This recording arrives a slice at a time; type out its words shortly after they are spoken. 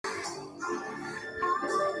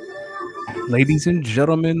Ladies and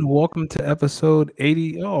gentlemen, welcome to episode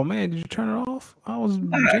 80. Oh man, did you turn it off? I was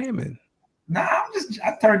Nah, jamming.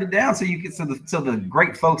 I turned it down so you can so the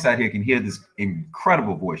great folks out here can hear this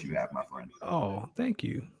incredible voice you have, my friend. Oh, thank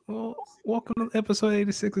you. Well, welcome to episode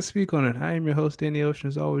 86 of Speak On It. I am your host, Danny Ocean,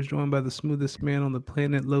 as always, joined by the smoothest man on the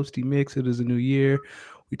planet, Losty Mix. It is a new year.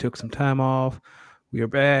 We took some time off. We are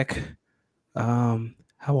back. How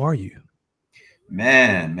are you?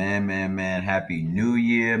 Man. Happy New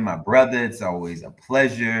Year, my brother. It's always a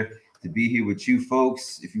pleasure to be here with you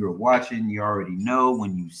folks. If you are watching, you already know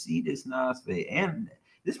when you see this Nas fade, and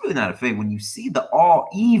this is really not a fade. When you see the all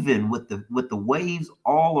even with the waves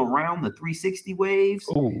all around the 360 waves,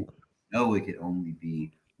 Oh, no, it could only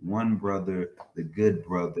be one brother, the good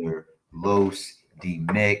brother, Los D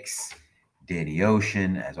Mix, Danny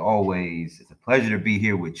Ocean. As always, it's a pleasure to be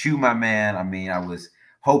here with you, my man. I mean, I was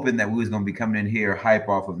hoping that we was going to be coming in here hype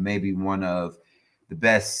off of maybe one of the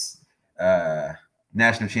best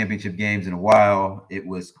national championship games in a while. It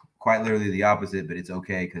was quite literally the opposite, but it's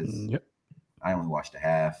okay because yep, I only watched a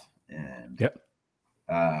half. And yep.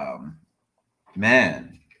 um,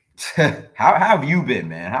 man, how have you been,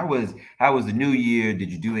 man? How was the new year?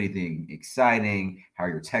 Did you do anything exciting? How are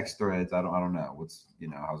your text threads? I don't know. What's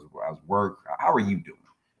how's work? How are you doing?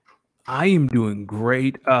 I am doing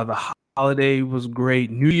great. The holiday was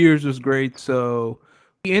great. New Year's was great. So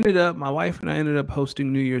my wife and I ended up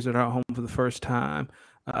hosting New Year's at our home for the first time.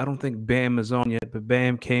 I don't think Bam is on yet, but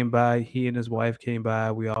Bam came by. He and his wife came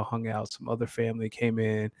by. We all hung out. Some other family came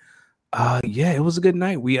in. Yeah, it was a good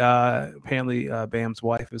night. We apparently Bam's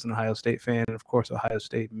wife is an Ohio State fan, and of course Ohio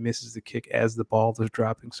State misses the kick as the ball is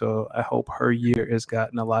dropping. So I hope her year has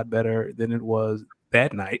gotten a lot better than it was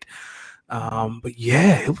that night. But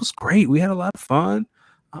yeah, it was great. We had a lot of fun.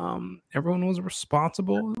 Everyone was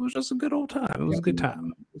responsible. It was just a good old time. It was a good time.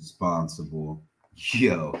 Everyone responsible.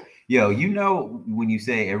 Yo, when you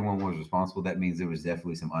say everyone was responsible, that means there was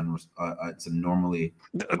definitely some normally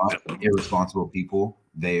irresponsible people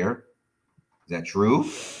there. Is that true?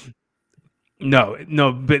 No,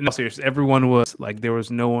 but no, seriously, everyone was like, there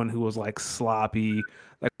was no one who was like sloppy.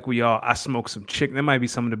 Like I smoked some chicken. That might be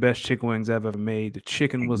some of the best chicken wings I've ever made. The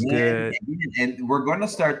chicken was good. And we're going to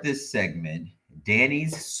start this segment,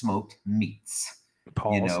 Danny's smoked meats.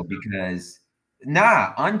 Pause. Because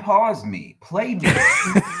unpause me, play me,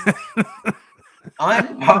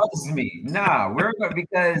 unpause me. We're going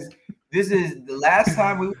because this is the last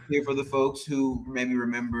time we were here for the folks who maybe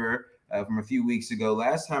remember from a few weeks ago.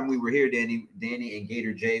 Last time we were here, Danny and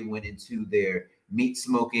Gator J went into their meat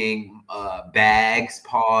smoking bags,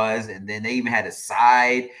 pause, and then they even had a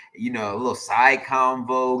little side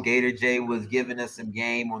convo. Gator J was giving us some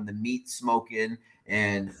game on the meat smoking,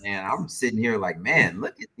 and I'm sitting here like, man,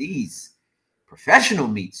 look at these professional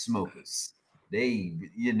meat smokers. They,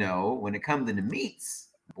 when it comes to the meats,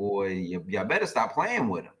 boy, y'all better stop playing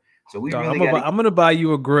with them. So we Dog, really got to. I'm gonna buy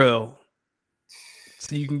you a grill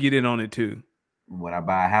so you can get in on it too. When I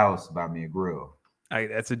buy a house, buy me a grill.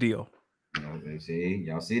 That's a deal.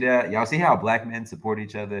 Y'all see that? Y'all see how black men support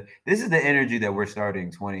each other? This is the energy that we're starting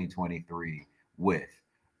 2023 with.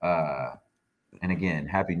 And again,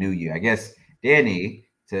 Happy New Year. I guess, Danny,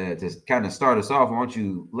 to kind of start us off, why don't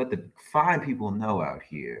you let the fine people know out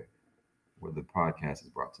here where the podcast is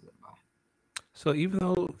brought to them by? So even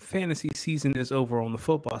though fantasy season is over on the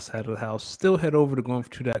football side of the house, still head over to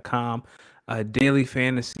goingfor2.com. Daily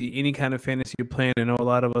fantasy, any kind of fantasy you're playing. I know a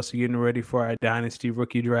lot of us are getting ready for our dynasty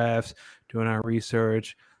rookie drafts, doing our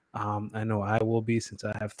research. I know I will be, since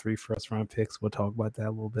I have 3 first-round picks. We'll talk about that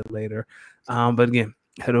a little bit later. But again,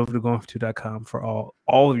 head over to goingfor2.com for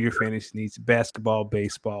all of your fantasy needs: basketball,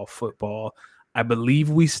 baseball, football. I believe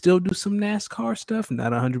we still do some NASCAR stuff,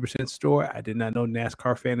 not 100% sure. I did not know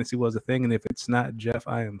NASCAR fantasy was a thing. And if it's not, Jeff,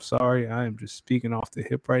 I am sorry. I am just speaking off the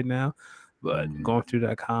hip right now. But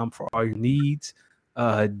goingthrough.com for all your needs.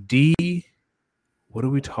 D, what are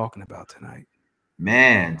we talking about tonight?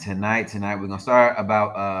 Man, tonight we're gonna start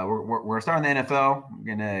about we're starting the NFL.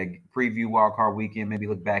 We're gonna preview Wild Card Weekend, maybe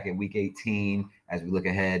look back at Week 18 as we look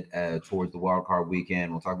ahead towards the Wild Card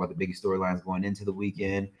Weekend. We'll talk about the biggest storylines going into the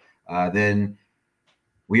weekend. Then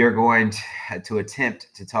we are going to attempt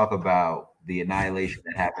to talk about the annihilation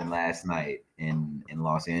that happened last night in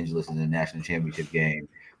Los Angeles in the national championship game,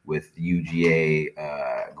 with UGA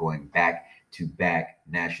going back to back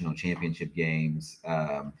national championship games.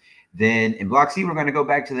 Then in Block C, we're going to go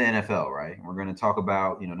back to the NFL, right? We're going to talk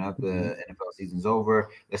about, now that the NFL season's over,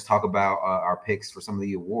 let's talk about our picks for some of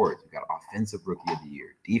the awards. We got Offensive Rookie of the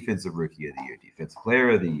Year, Defensive Rookie of the Year, Defensive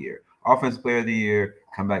Player of the Year, Offensive Player of the Year,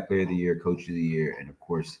 Comeback Player of the Year, Coach of the Year, and of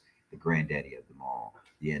course, the granddaddy of them all,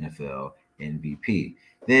 the NFL MVP.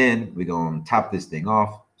 Then we're going to top this thing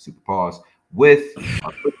off, super pause, with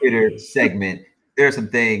our cricketer segment. There are some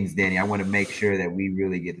things, Danny, I want to make sure that we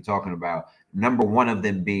really get to talking about. Number one of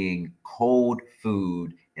them being cold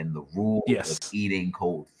food and the rules of eating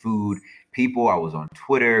cold food. People, I was on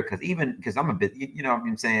Twitter because I'm a bit, you know what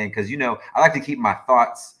I'm saying? Because, I like to keep my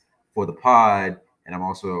thoughts for the pod. And I'm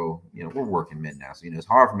also, we're working men now. So, it's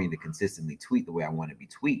hard for me to consistently tweet the way I want to be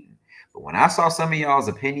tweeting. But when I saw some of y'all's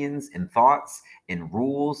opinions and thoughts and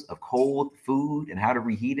rules of cold food and how to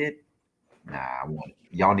reheat it,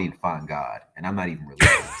 y'all need to find God. And I'm not even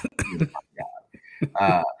religious.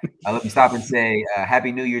 Let me stop and say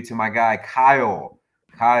Happy New Year to my guy, Kyle,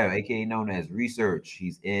 aka known as Research.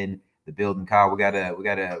 He's in the building. Kyle, we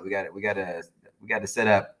gotta set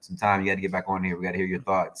up some time. You got to get back on here. We got to hear your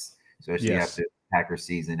thoughts, especially after Packer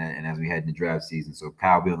season and as we head into draft season. So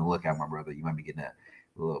Kyle, be on the lookout, my brother. You might be getting a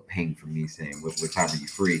little ping from me saying what time are you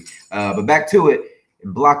free? But back to it.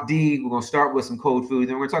 In Block D, we're going to start with some cold food.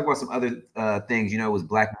 Then we're going to talk about some other things. It was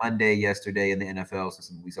Black Monday yesterday in the NFL.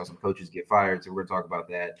 So we saw some coaches get fired. So we're going to talk about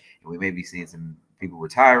that. And we may be seeing some people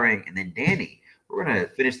retiring. And then Danny, we're going to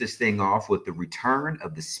finish this thing off with the return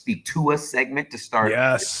of the Speak to Us segment to start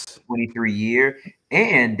the 23 year.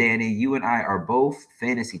 And Danny, you and I are both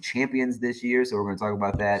fantasy champions this year. So we're going to talk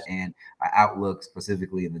about that and our outlook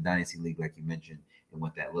specifically in the Dynasty League, like you mentioned, and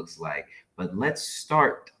what that looks like. But let's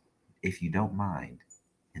start, if you don't mind,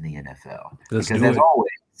 in the NFL. Because as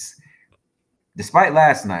always, despite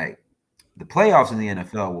last night, the playoffs in the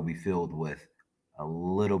NFL will be filled with a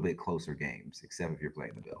little bit closer games, except if you're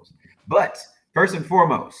playing the Bills. But first and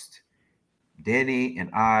foremost, Danny and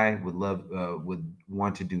I would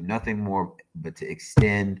want to do nothing more but to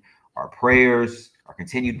extend our prayers, our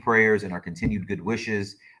continued prayers, and our continued good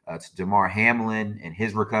wishes to Damar Hamlin and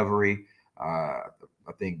his recovery.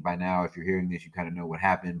 I think by now, if you're hearing this, you kind of know what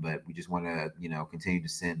happened, but we just want to, continue to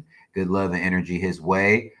send good love and energy his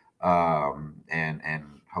way, and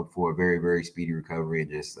hope for a very, very speedy recovery.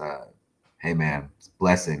 And just, hey man, it's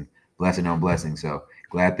blessing on blessing. So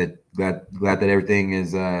glad that everything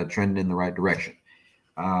is trending in the right direction.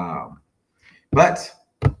 But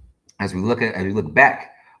as we look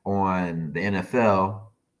back on the NFL,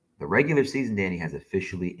 the regular season, Danny, has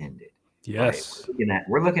officially ended. Yes. Right?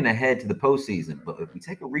 We're looking ahead to the postseason, but if we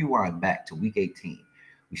take a rewind back to week 18,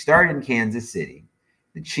 we started in Kansas City.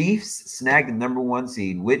 The Chiefs snagged the number 1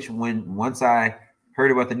 seed, which once I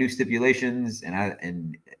heard about the new stipulations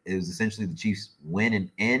and it was essentially the Chiefs win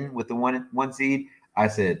and end with the one seed, I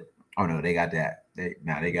said, oh no, they got that. They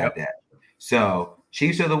got that. So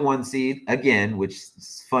Chiefs are the 1 seed again, which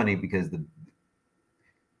is funny because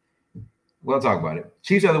we'll talk about it.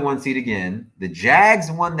 Chiefs are the 1 seed again. The Jags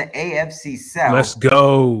won the AFC South. Let's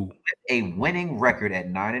go. With a winning record at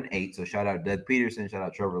 9-8. So shout out Doug Peterson, shout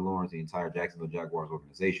out Trevor Lawrence, the entire Jacksonville Jaguars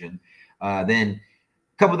organization. Then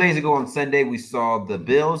a couple days ago on Sunday, we saw the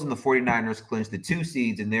Bills and the 49ers clinch the 2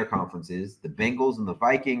 seeds in their conferences. The Bengals and the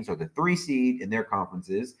Vikings are the 3 seed in their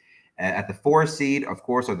conferences. At the 4 seed, of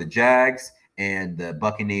course, are the Jags and the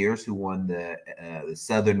Buccaneers, who won the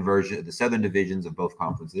southern divisions of both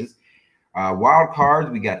conferences. Wild cards,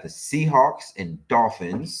 we got the Seahawks and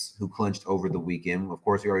Dolphins, who clinched over the weekend. Of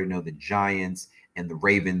course, we already know the Giants and the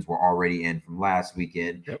Ravens were already in from last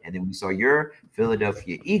weekend. Yep. And then we saw your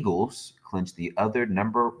Philadelphia Eagles clinch the other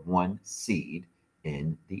number 1 seed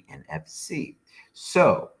in the NFC.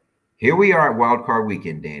 So here we are at wild card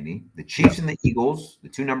weekend, Danny. The Chiefs and the Eagles, the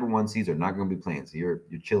 2 number 1 seeds, are not going to be playing. So you're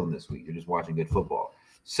chilling this week. You're just watching good football.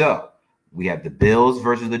 So we have the Bills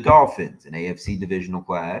versus the Dolphins, an AFC divisional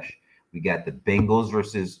clash. We got the Bengals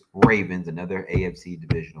versus Ravens, another AFC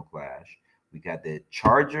divisional clash. We got the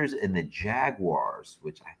Chargers and the Jaguars,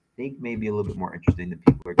 which I think may be a little bit more interesting than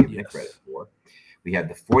people are giving it credit for. We have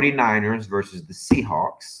the 49ers versus the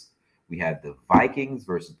Seahawks. We have the Vikings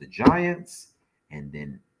versus the Giants. And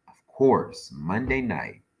then, of course, Monday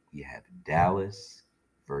night, we have Dallas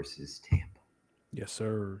versus Tampa. Yes,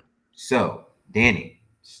 sir. So, Danny,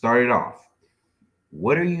 start it off.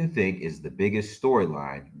 What do you think is the biggest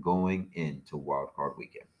storyline going into Wild Card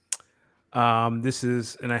Weekend? This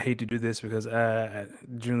is, and I hate to do this because I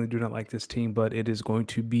generally do not like this team, but it is going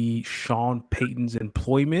to be Sean Payton's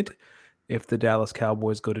employment if the Dallas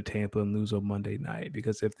Cowboys go to Tampa and lose on Monday night.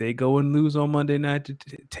 Because if they go and lose on Monday night to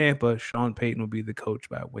Tampa, Sean Payton will be the coach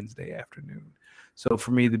by Wednesday afternoon. So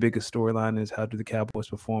for me, the biggest storyline is how do the Cowboys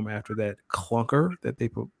perform after that clunker that they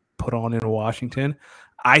put on in Washington.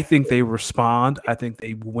 I think they respond. I think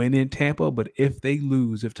they win in Tampa. But if they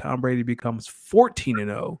lose, if Tom Brady becomes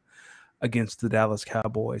 14-0, against the Dallas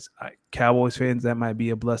Cowboys. Cowboys fans, that might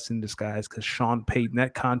be a blessing in disguise because Sean Payton,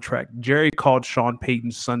 that contract, Jerry called Sean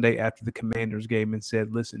Payton Sunday after the Commanders game and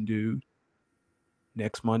said, listen, dude,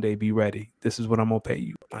 next Monday, be ready. This is what I'm going to pay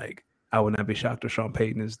you. Like, I would not be shocked if Sean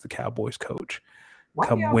Payton is the Cowboys coach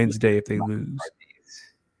come Wednesday if they lose.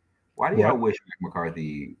 Why do y'all wish Mike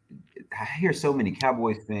McCarthy? I hear so many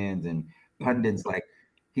Cowboys fans and pundits like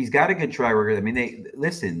he's got a good track record. I mean, I'll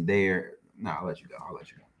let you go.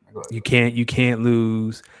 Go ahead. You can't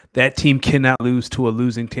lose. That team cannot lose to a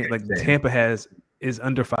losing team. Like Tampa is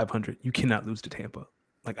under 500. You cannot lose to Tampa.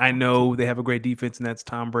 Like I know they have a great defense and that's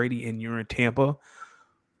Tom Brady and you're in Tampa,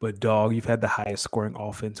 but dog, you've had the highest scoring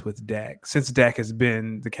offense with Dak. Since Dak has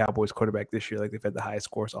been the Cowboys quarterback this year, like they've had the highest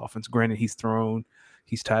scores offense. Granted, he's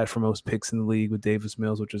tied for most picks in the league with Davis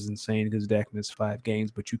Mills, which is insane because Dak missed 5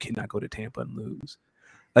 games, but you cannot go to Tampa and lose.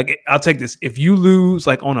 Like, I'll take this. If you lose,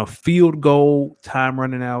 like, on a field goal, time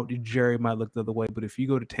running out, Jerry might look the other way. But if you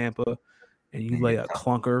go to Tampa and you lay a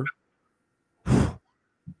clunker, Mike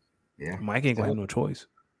ain't going to have no choice.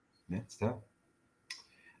 Yeah, it's tough.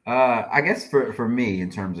 I guess for me, in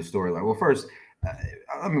terms of storyline, well, first,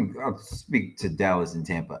 I'll speak to Dallas and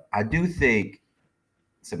Tampa. I do think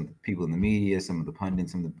some of the people in the media, some of the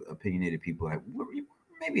pundits, some of the opinionated people,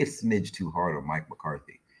 maybe a smidge too hard on Mike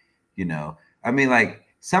McCarthy. You know, I mean, like,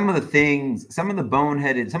 some of the things, some of the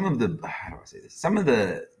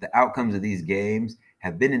outcomes of these games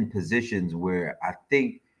have been in positions where I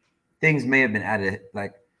think things may have been added.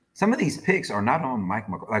 Like some of these picks are not on Mike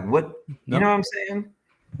McCarthy. Like what, you know what I'm saying?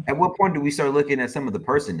 At what point do we start looking at some of the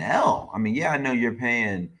personnel? I mean, yeah, I know you're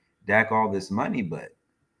paying Dak all this money, but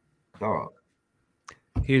dog.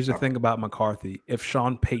 Here's the thing about McCarthy. If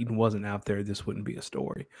Sean Payton wasn't out there, this wouldn't be a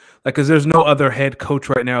story. Like, because there's no other head coach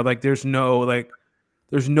right now. Like, there's no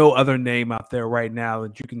other name out there right now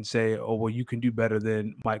that you can say, oh, well, you can do better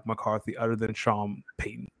than Mike McCarthy other than Sean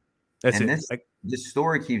Payton. This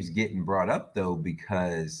story keeps getting brought up, though,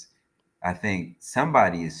 because I think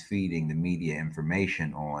somebody is feeding the media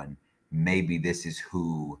information on maybe this is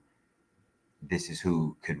who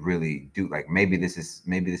could really do. Like maybe this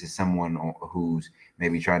is someone who's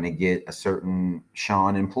maybe trying to get a certain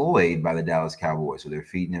Sean employed by the Dallas Cowboys. So they're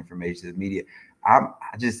feeding information to the media.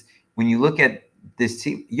 When you look at this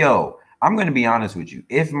team, I'm going to be honest with you.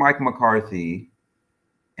 If Mike McCarthy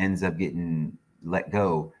ends up getting let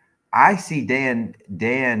go, I see the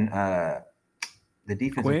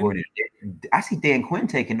defensive coordinator. I see Dan Quinn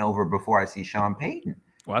taking over before I see Sean Payton.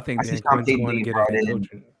 Well, I think Dan Quinn's going to get a head coach.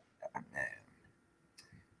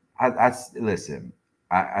 Listen.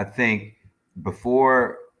 I think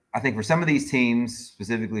for some of these teams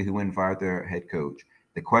specifically who went and fired their head coach,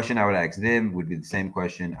 the question I would ask them would be the same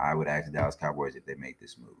question I would ask the Dallas Cowboys if they make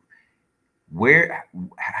this move.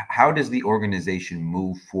 How does the organization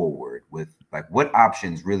move forward with, like, what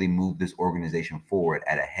options really move this organization forward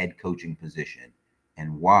at a head coaching position,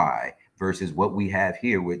 and why, versus what we have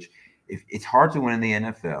here, which if it's hard to win in the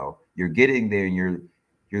NFL, you're getting there and you're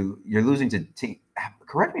losing to team.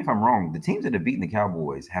 Correct me if I'm wrong. The teams that have beaten the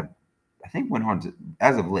Cowboys have, I think, went on to,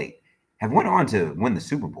 as of late, have went on to win the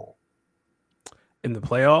Super Bowl. In the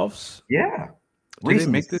playoffs? Yeah.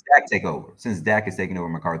 Recently, since Dak has taken over,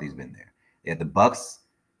 McCarthy's been there. They had the Bucks.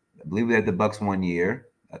 I believe they had the Bucks 1 year.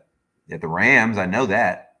 They had the Rams. I know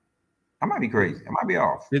that. I might be crazy. I might be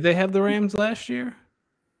off. Did they have the Rams last year?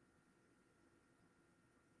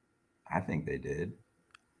 I think they did.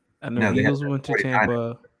 I know the Eagles went to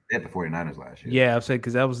Tampa. They had the 49ers last year. Yeah, I'd say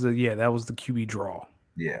because that was the QB draw.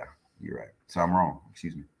 Yeah, you're right. So I'm wrong.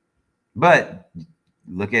 Excuse me. But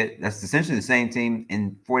that's essentially the same team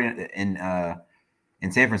in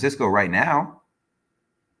San Francisco right now.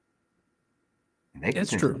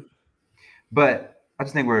 It's true. But I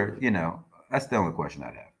just think that's the only question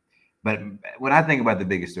I'd have. But when I think about the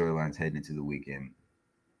biggest storylines heading into the weekend,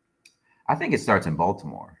 I think it starts in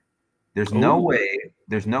Baltimore. There's no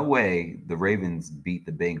way the Ravens beat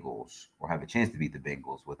the Bengals or have a chance to beat the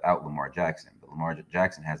Bengals without Lamar Jackson. But Lamar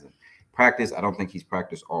Jackson hasn't practiced. I don't think he's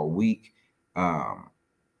practiced all week. Or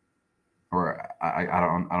I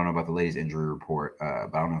don't know about the latest injury report,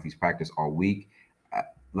 but I don't know if he's practiced all week.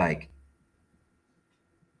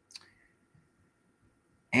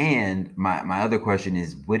 And my other question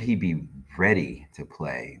is, would he be ready to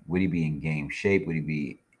play? Would he be in game shape? Would he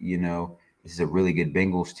be, this is a really good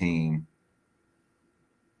Bengals team.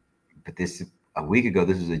 But a week ago,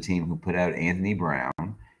 this was a team who put out Anthony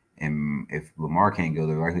Brown. And if Lamar can't go,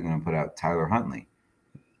 they're likely going to put out Tyler Huntley.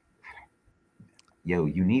 You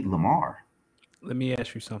need Lamar. Let me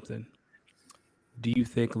ask you something. do you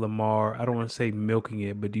think Lamar, I don't want to say milking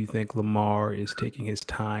it, but do you think Lamar is taking his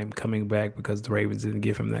time coming back because the Ravens didn't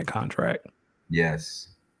give him that contract? Yes.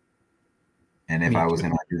 And if Me I was too.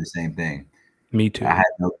 him, I'd do the same thing. Me I too. had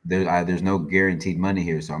there's no guaranteed money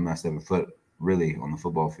here, so I'm not stepping foot really on the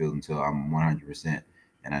football field until I'm 100%,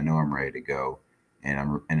 and I know I'm ready to go, and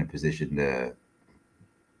I'm in a position to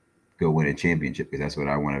go win a championship because that's what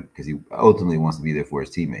I want to. Because he ultimately wants to be there for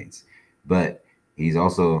his teammates, but he's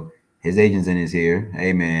also his agent's in his ear.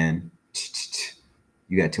 Hey man,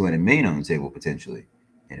 you got 200 million on the table potentially,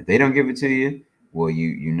 and if they don't give it to you, well,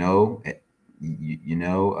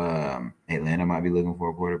 Atlanta might be looking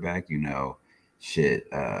for a quarterback. Shit.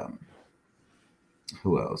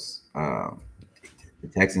 Who else? The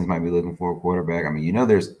Texans might be looking for a quarterback. I mean,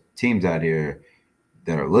 there's teams out here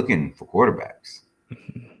that are looking for quarterbacks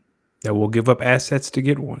That will give up assets to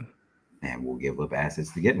get one. and will give up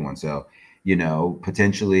assets to get one. So,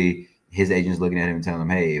 potentially his agent's looking at him and telling him,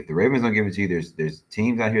 "Hey, if the Ravens don't give it to you, there's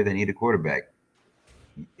teams out here that need a quarterback.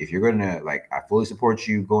 If you're gonna I fully support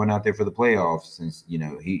you going out there for the playoffs, since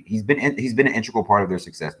he's been an integral part of their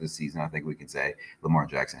success this season. I think we can say Lamar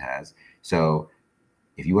Jackson has. So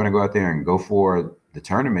if you want to go out there and go for the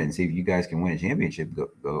tournament and see if you guys can win a championship,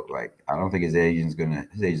 go. Like, I don't think his agent's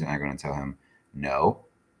not gonna tell him no,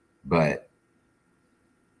 but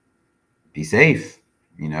be safe.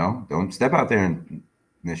 Don't step out there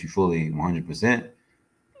unless you fully 100%.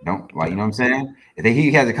 Don't, like, you know what I'm saying? If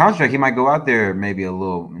he has a contract, he might go out there maybe a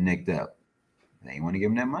little nicked up. They want to give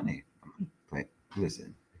him that money.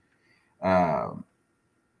 Listen,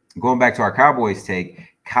 going back to our Cowboys take,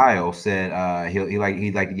 Kyle said he'd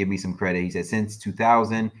like to give me some credit. He said since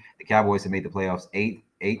 2000, the Cowboys have made the playoffs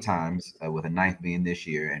eight times, with a ninth being this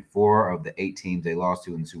year, and 4 of the 8 teams they lost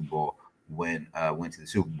to in the Super Bowl went to the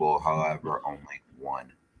Super Bowl. However, only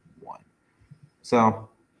one won. So,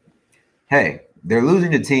 hey, they're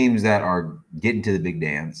losing to teams that are getting to the big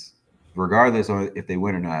dance, regardless of if they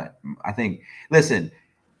win or not. I think. Listen,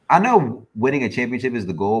 I know winning a championship is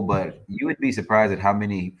the goal, but you would be surprised at how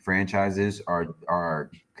many franchises are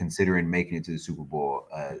considering making it to the Super Bowl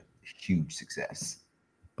a huge success.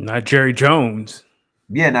 Not Jerry Jones.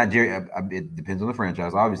 Yeah, not Jerry. It depends on the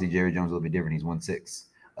franchise. Obviously, Jerry Jones is a little bit different. He's won 6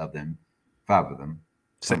 of them, 5 of them,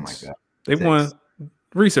 something like 6. that. They 6, won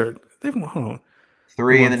research. They've won. Hold on. They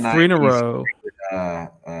 3 in won the 3 in a 90s. row.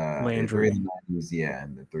 3 Landry. in the 90s, yeah,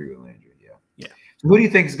 and the 3 with Landry, yeah. Yeah. So who do you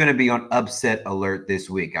think is going to be on upset alert this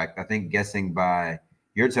week? I think guessing by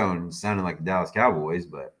your tone sounding like the Dallas Cowboys,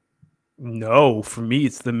 but No, for me,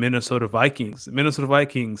 it's the Minnesota Vikings. The Minnesota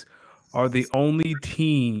Vikings are the only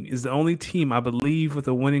team, I believe, with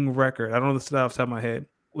a winning record. I don't know this off the top of my head,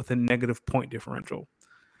 with a negative point differential.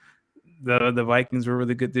 The Vikings were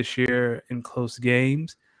really good this year in close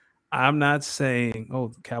games. I'm not saying,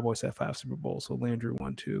 the Cowboys have 5 Super Bowls, so Landry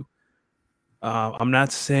won 2. I'm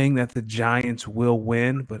not saying that the Giants will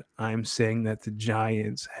win, but I'm saying that the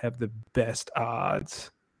Giants have the best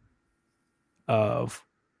odds of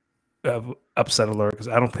upset alert, because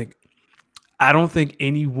I don't think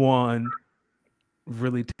anyone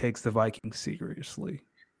really takes the Vikings seriously.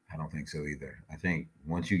 I don't think so either. I think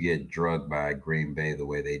once you get drugged by Green Bay the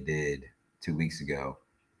way they did 2 weeks ago,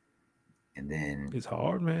 and then It's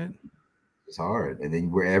hard, man. it's hard. And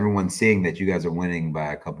then where everyone's seeing that you guys are winning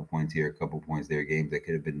by a couple points here, a couple points there, games that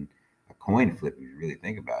could have been a coin flip if you really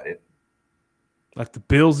think about it. Like, the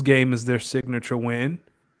Bills game is their signature win.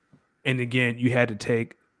 And again, you had to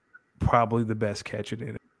take probably the best catch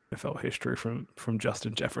in NFL history from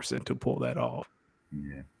Justin Jefferson to pull that off.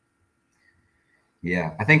 Yeah.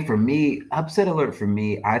 Yeah. I think for me, upset alert for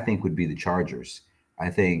me, I think would be the Chargers. I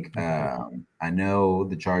think I know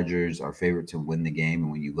the Chargers are favored to win the game.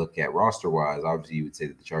 And when you look at roster wise, obviously you would say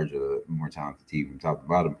that the Chargers are a more talented team from top to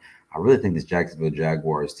bottom. I really think this Jacksonville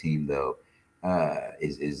Jaguars team, though,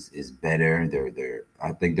 is better.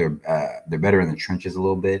 I think they're better in the trenches a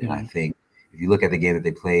little bit. And I think if you look at the game that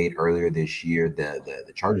they played earlier this year,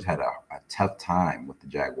 the Chargers had a tough time with the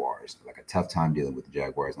Jaguars, like a tough time dealing with the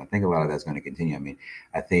Jaguars. And I think a lot of that's going to continue. I mean,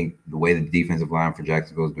 I think the way the defensive line for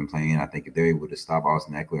Jacksonville has been playing, I think if they're able to stop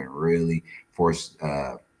Austin Eckler and really force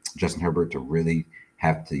Justin Herbert to really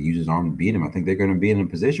have to use his arm to beat him, I think they're going to be in a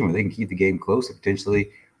position where they can keep the game close and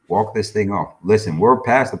potentially walk this thing off. Listen, we're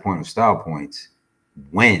past the point of style points.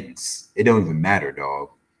 Wins. It don't even matter, dog.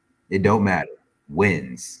 It don't matter.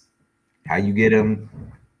 Wins. How you get them,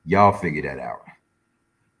 y'all figure that out.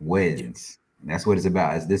 Wins. And that's what it's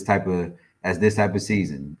about. As this type of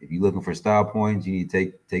season. If you're looking for style points, you need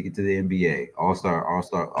to take it to the NBA.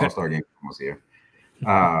 All-star game almost here.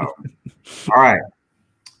 All right.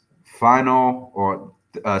 Final or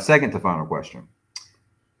second to final question.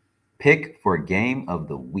 Pick for game of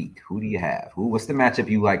the week. Who do you have? What's the matchup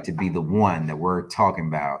you like to be the one that we're talking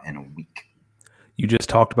about in a week? You just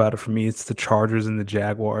talked about it for me. It's the Chargers and the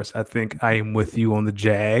Jaguars. I think I am with you on the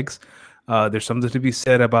Jags. There's something to be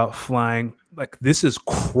said about flying. Like, this is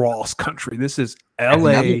cross country. This is That's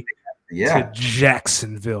another LA thing. to Yeah.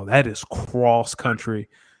 Jacksonville. That is cross country.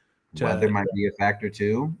 Weather might be a factor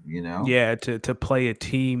too, you know. Yeah, to play a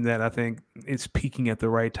team that I think is peaking at the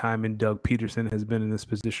right time. And Doug Peterson has been in this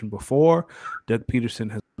position before. Doug Peterson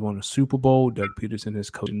has won a Super Bowl. Doug Peterson has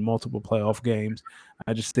coached in multiple playoff games.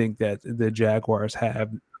 I just think that the Jaguars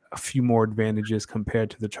have a few more advantages compared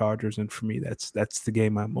to the Chargers, and for me, that's the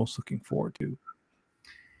game I'm most looking forward to.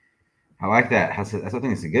 I like that. I think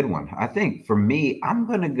it's a good one. I think for me, I'm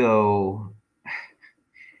gonna go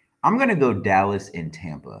Dallas and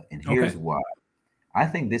Tampa, and here's why. I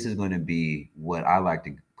think this is going to be what I like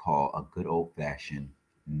to call a good old fashioned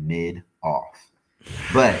mid off.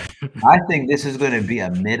 But I think this is going to be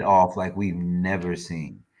a mid off like we've never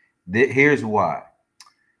seen. Here's why.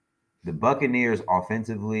 The Buccaneers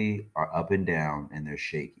offensively are up and down and they're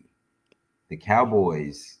shaky. The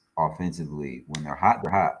Cowboys offensively, when they're hot,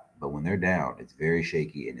 they're hot. But when they're down, it's very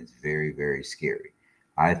shaky and it's very, very scary.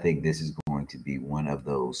 I think this is going to be one of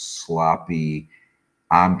those sloppy,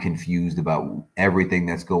 I'm confused about everything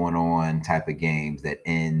that's going on type of games that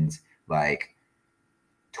ends like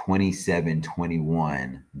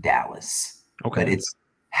 27-21 Dallas. Okay. But it's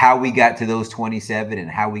how we got to those 27 and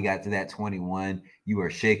how we got to that 21. You are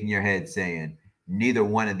shaking your head saying, neither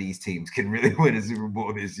one of these teams can really win a Super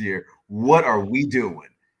Bowl this year. What are we doing?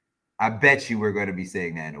 I bet you we're going to be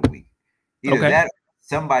saying that in a week. Either that or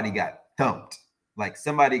somebody got thumped. Like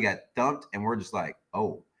somebody got thumped and we're just like,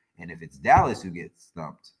 oh. And if it's Dallas who gets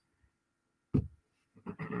thumped,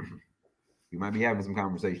 we might be having some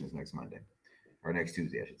conversations next Monday or next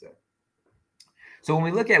Tuesday, I should say. So when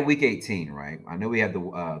we look at Week 18, right? I know we have the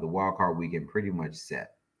wild card weekend pretty much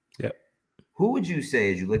set. Yep. Who would you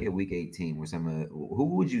say, as you look at Week 18, who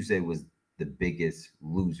would you say was the biggest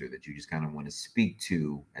loser that you just kind of want to speak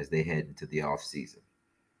to as they head into the off season?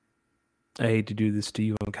 I hate to do this to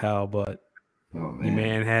you and Kyle, but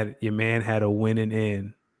your man had a winning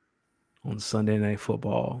end on Sunday Night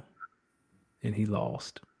Football, and he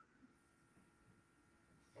lost.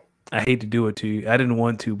 I hate to do it to you. I didn't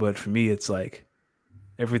want to, but for me, it's like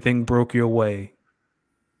everything broke your way.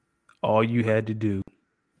 All you had to do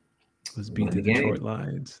was beat the Detroit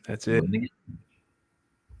Lions. That's it.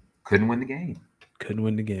 Couldn't win the game. Couldn't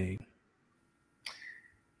win the game.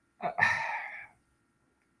 I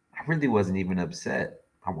really wasn't even upset.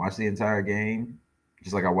 I watched the entire game,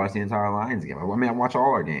 just like I watched the entire Lions game. I mean, I watch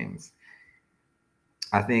all our games.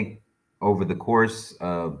 I think over the course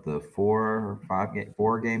of the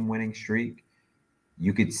 4-game winning streak,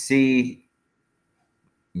 you could see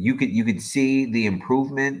the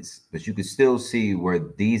improvements, but you could still see where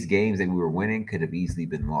these games that we were winning could have easily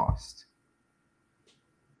been lost.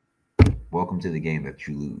 Welcome to the game that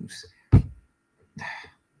you lose.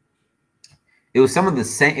 It was some of the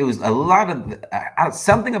same. It was a lot of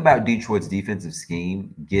something about Detroit's defensive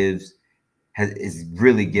scheme is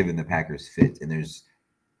really giving the Packers fits, and there's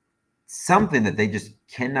something that they just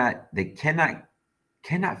cannot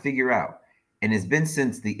figure out. And it's been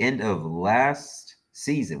since the end of last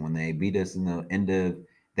season when they beat us in the end of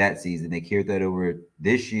that season. They carried that over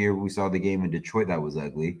this year. We saw the game in Detroit that was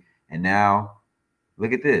ugly. And now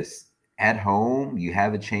look at this. At home, you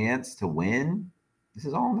have a chance to win. This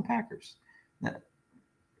is all on the Packers.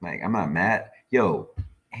 Like, I'm not mad. Yo,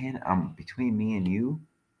 and between me and you,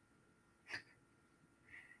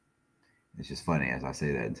 it's just funny as I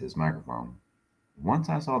say that into this microphone. Once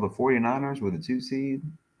I saw the 49ers with a 2 seed,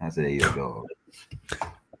 I said, hey, yo, go.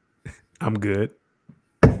 I'm good.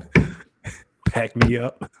 Pack me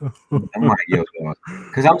up. I'm like, yo, go.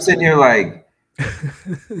 Because I'm sitting here like,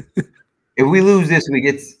 if we lose this week,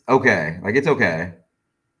 it's okay. Like, it's okay.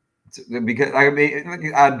 Because I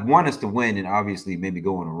mean, I'd want us to win and obviously maybe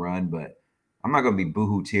go on a run, but I'm not gonna be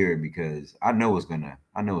boohoo tearing because I know it's gonna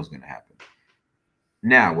happen.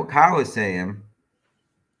 Now, what Kyle is saying,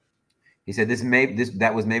 he said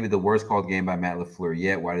that was maybe the worst called game by Matt LaFleur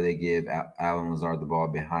yet. Why do they give Allen Lazard the ball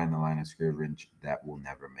behind the line of scrimmage? That will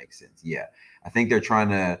never make sense. Yeah, I think they're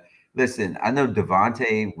trying to listen. I know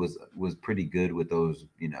Devontae was pretty good with those,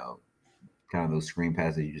 kind of those screen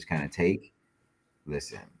passes you just kind of take.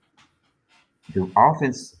 Listen. The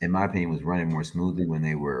offense, in my opinion, was running more smoothly when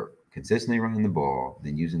they were consistently running the ball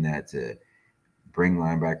than using that to bring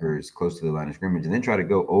linebackers close to the line of scrimmage and then try to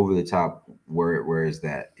go over the top where is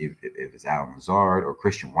that if it's Allen Lazard or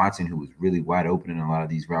Christian Watson, who was really wide open in a lot of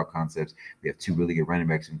these route concepts. We have two really good running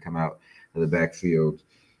backs who can come out of the backfield.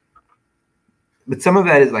 But some of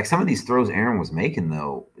that is like some of these throws Aaron was making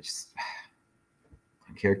though, it's just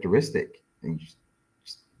uncharacteristic. And just,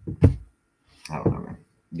 I don't know, man.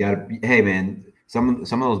 You gotta be, hey man, some of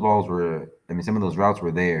those balls were some of those routes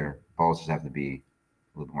were there. Balls just have to be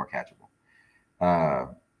a little bit more catchable.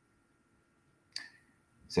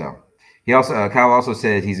 So he also Kyle also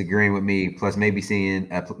said he's agreeing with me. Plus maybe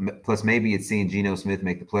it's seeing Geno Smith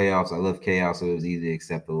make the playoffs. I love chaos, so it was easy to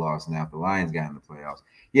accept the loss. Now if the Lions got in the playoffs,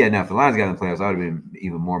 now if the Lions got in the playoffs, I would have been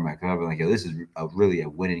even more mad. I'd be like, yo, this is really a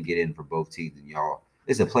win and get in for both teams, and y'all.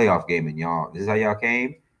 This is a playoff game, and y'all. This is how y'all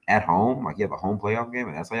came at home. Like you have a home playoff game,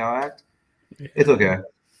 and that's how y'all act. Yeah. It's okay.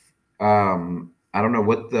 I don't know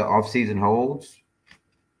what the offseason holds.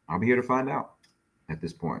 I'll be here to find out at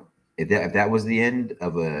this point. If that was the end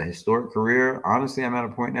of a historic career, honestly, I'm at a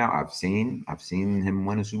point now. I've seen him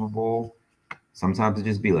win a Super Bowl. Sometimes it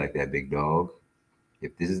just be like that, big dog.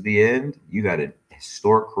 If this is the end, you got a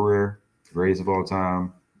historic career, greatest of all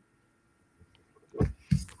time.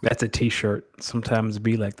 That's a T-shirt. Sometimes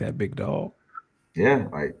be like that, big dog. Yeah,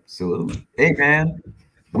 like salute. Hey man,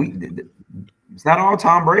 it's not all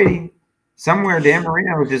Tom Brady. Somewhere Dan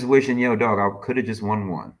Marino was just wishing, yo, dog, I could have just won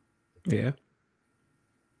one. Yeah.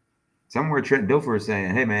 Somewhere Trent Dilfer is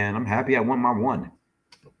saying, hey, man, I'm happy I won my one.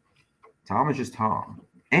 Tom is just Tom.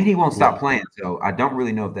 And he won't stop playing. So I don't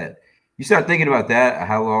really know if that – you start thinking about that,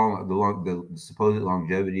 how long the supposed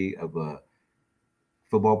longevity of a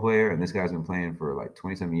football player, and this guy's been playing for like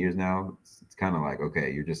 20-something years now. It's kind of like,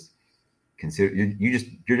 okay, you're just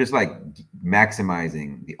like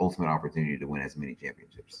maximizing the ultimate opportunity to win as many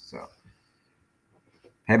championships. So,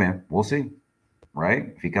 hey, man, we'll see,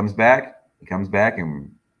 right? If he comes back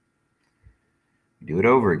and – do it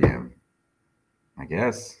over again, I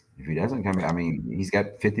guess. If he doesn't come back, he's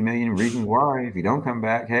got 50 million reasons why. If he don't come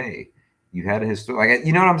back, hey, you've had a history. Like,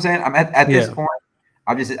 you know what I'm saying? I'm at this point.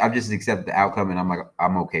 I've just accepted the outcome, and I'm like,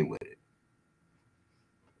 I'm okay with it.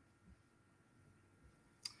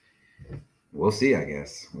 We'll see. I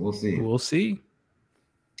guess we'll see. We'll see.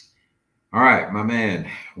 All right, my man.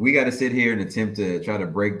 We got to sit here and attempt to try to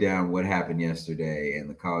break down what happened yesterday in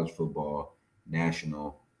the college football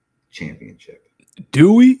national championship.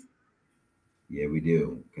 Do we? Yeah, we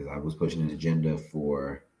do. Because I was pushing an agenda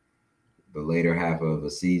for the later half of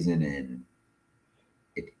the season, and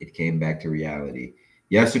it came back to reality.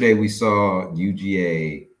 Yesterday, we saw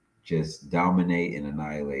UGA just dominate and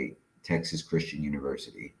annihilate Texas Christian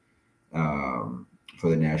University for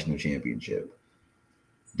the national championship.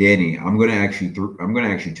 Danny, I'm going to ask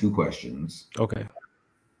you two questions. Okay.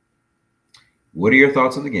 What are your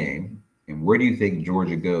thoughts on the game, and where do you think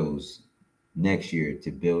Georgia goes next year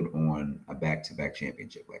to build on a back-to-back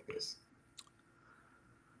championship like this?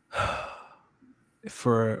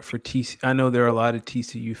 For TCU, I know there are a lot of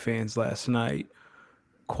TCU fans last night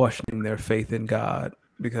questioning their faith in God,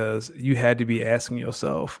 because you had to be asking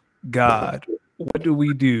yourself, God, what do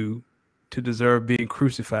we do to deserve being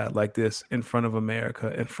crucified like this in front of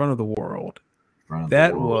America, in front of the world?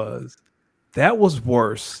 That was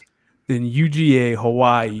worse than UGA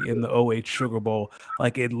Hawaii in the 08 Sugar Bowl.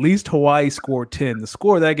 Like, at least Hawaii scored 10. The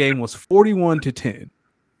score of that game was 41-10.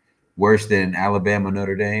 Worse than Alabama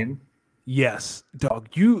Notre Dame? Yes, dog.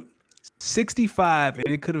 You 65 and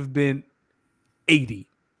it could have been 80.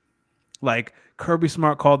 Like, Kirby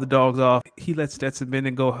Smart called the dogs off. He let Stetson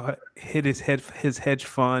Bennett go hit his hedge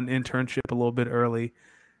fund internship a little bit early,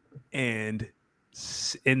 and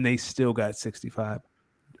they still got 65.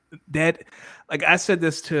 That, like, I said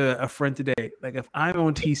this to a friend today. Like, if I'm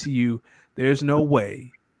on TCU, there's no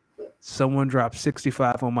way someone drops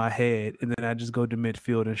 65 on my head and then I just go to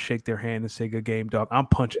midfield and shake their hand and say, good game, dog. I'm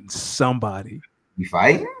punching somebody. You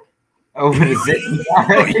fighting over the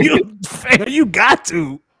 65? You got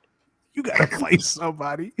to. You got to fight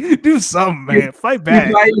somebody. Do something, man. Fight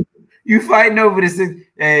back. You fighting over this?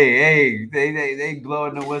 Hey, they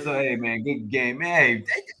blowing the whistle. Hey, man, good game. Hey,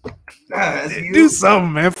 do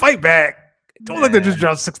something, man. Fight back. Don't let them just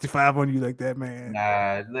drop 65 on you like that, man.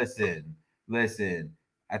 Listen.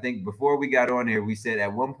 I think before we got on here, we said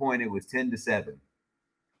at one point it was 10-7.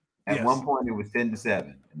 At one point it was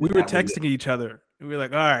 10-7. We were texting each other. And we were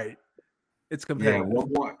like, all right, it's competitive.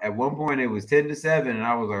 Yeah, at one point it was 10-7, and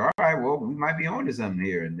I was like, all right, well, we might be on to something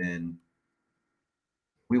here. And then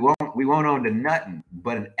we won't on to nothing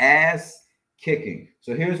but an ass kicking.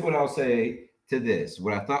 So here's what I'll say to this.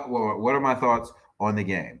 What are my thoughts on the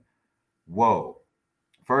game? Whoa.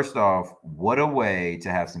 First off, what a way to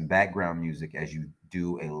have some background music as you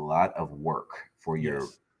do a lot of work for your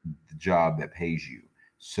job that pays you.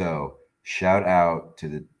 So Shout out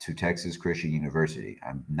to Texas Christian University.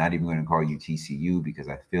 I'm not even going to call you TCU because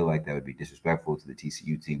I feel like that would be disrespectful to the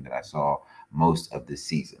TCU team that I saw most of this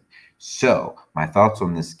season. So, my thoughts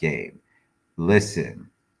on this game.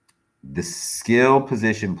 Listen, the skill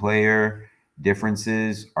position player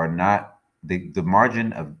differences are not the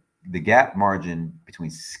margin of the gap margin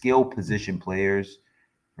between skill position players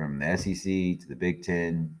from the SEC to the Big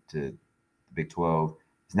Ten to the Big 12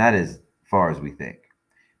 is not as far as we think.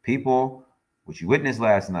 People, what you witnessed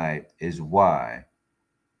last night is why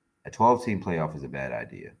a 12-team playoff is a bad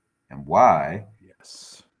idea, and why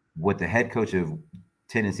Yes. what the head coach of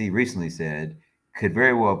Tennessee recently said could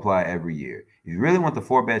very well apply every year. If you really want the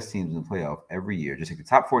four best teams in the playoff every year, just take the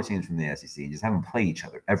top four teams from the SEC and just have them play each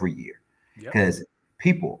other every year. Yep. Because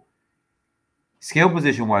people, skill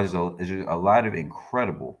position wise, there's a lot of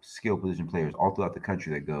incredible skill position players all throughout the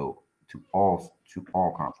country that go to all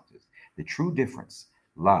conferences. The true difference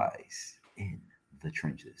lies in the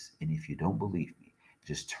trenches. And if you don't believe me,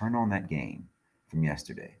 just turn on that game from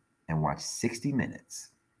yesterday and watch 60 minutes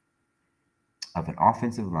of an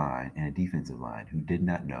offensive line and a defensive line who did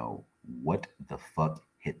not know what the fuck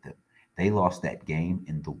hit them. They lost that game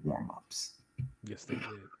in the warm-ups. Yes, they did.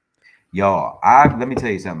 Y'all, let me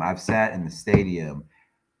tell you something. I've sat in the stadium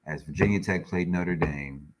as Virginia Tech played Notre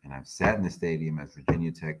Dame, and I've sat in the stadium as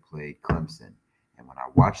Virginia Tech played Clemson. And when I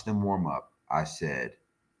watched them warm up, I said,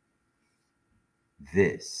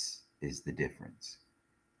 this is the difference.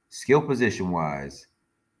 Skill position wise,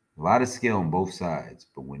 a lot of skill on both sides.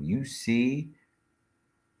 But when you see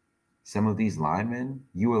some of these linemen,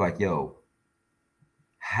 you were like, yo,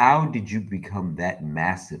 how did you become that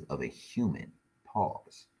massive of a human?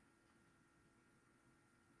 Pause.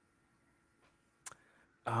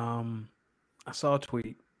 I saw a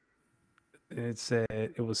tweet. It said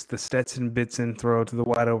it was the Stetson Bennett throw to the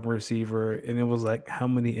wide open receiver, and it was like, how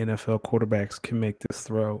many NFL quarterbacks can make this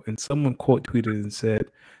throw? And someone quote tweeted and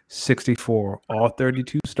said 64, all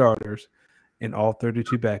 32 starters and all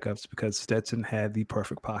 32 backups, because Stetson had the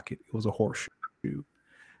perfect pocket. It was a horseshoe.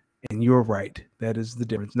 And you're right. That is the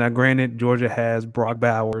difference. Now, granted, Georgia has Brock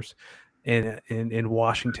Bowers and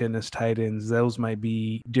Washington as tight ends. Those might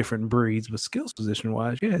be different breeds, but skills position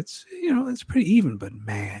wise, yeah, it's pretty even. But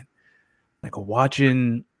man, like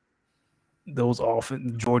watching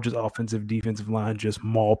Georgia's offensive defensive line just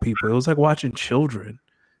maul people. It was like watching children.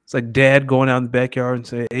 It's like dad going out in the backyard and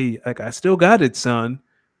say, "Hey, like I still got it, son.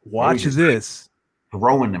 Watch this."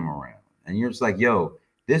 Throwing them around, and you're just like, "Yo,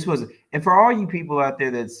 this was." And for all you people out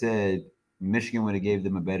there that said Michigan would have gave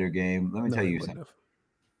them a better game, let me tell you something.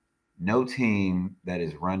 No team that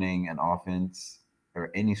is running an offense or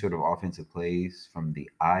any sort of offensive plays from the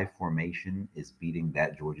I formation is beating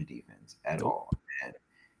that Georgia defense at all.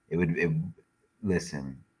 And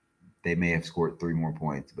listen, they may have scored 3 more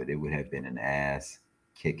points, but it would have been an ass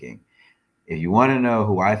kicking. If you want to know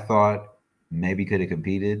who I thought maybe could have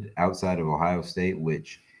competed outside of Ohio State,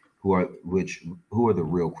 who are the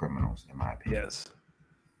real criminals in my opinion? Yes.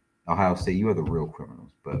 Ohio State, you are the real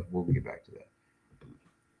criminals, but we'll get back to that.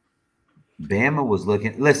 Bama was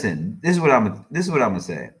looking. Listen, this is what I'm gonna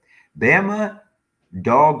say. Bama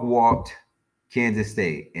dog walked Kansas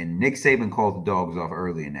State, and Nick Saban called the dogs off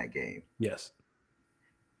early in that game. Yes.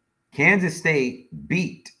 Kansas State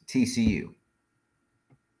beat TCU.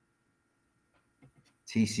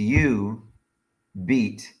 TCU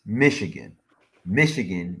beat Michigan.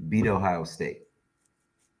 Michigan beat Ohio State.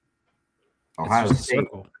 Ohio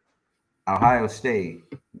State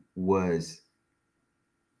was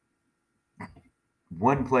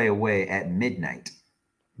one play away at midnight.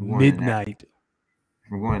 From going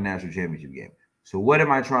to national championship game. So what am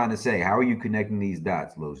I trying to say? How are you connecting these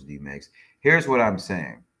dots, Los D-Mix? Here's what I'm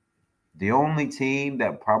saying. The only team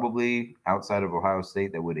that probably outside of Ohio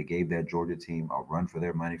State that would have gave that Georgia team a run for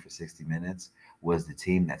their money for 60 minutes was the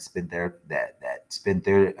team that spent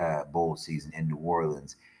their bowl season in New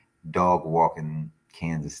Orleans, dog walking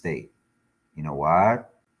Kansas State. You know why?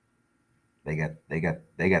 They got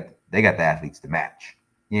the athletes to match.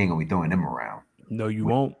 You ain't gonna be throwing them around. No, you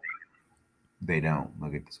won't. They don't.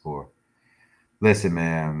 Look at the score. Listen,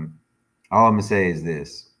 man. All I'm gonna say is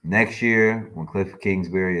this: next year, when Cliff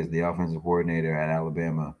Kingsbury is the offensive coordinator at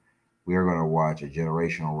Alabama, we are going to watch a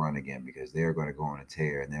generational run again because they are going to go on a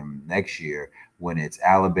tear. And then next year, when it's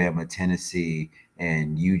Alabama, Tennessee,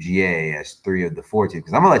 and UGA as 3 of the 4 teams,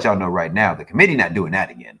 because I'm gonna let y'all know right now, the committee not doing that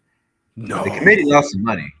again. No, the committee lost some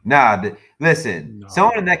money. Listen,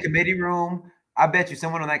 someone in that committee room, I bet you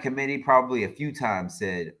someone on that committee probably a few times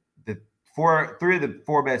said the 3 of the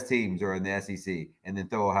 4 best teams are in the SEC, and then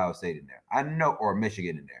throw Ohio State in there. I know, or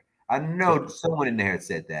Michigan in there. I know someone in there had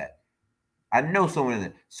said that. I know someone in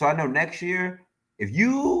it. So I know next year, if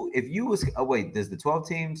you was wait, does the 12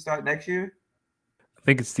 team start next year? I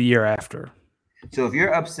think it's the year after. So if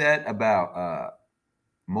you're upset about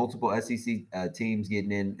multiple SEC teams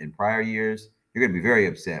getting in prior years, you're going to be very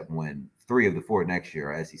upset when 3 of the 4 next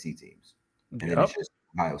year are SEC teams, and then it's just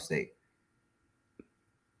Ohio State.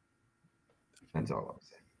 That's all I'm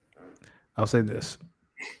saying. I'll say this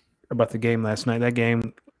about the game last night. That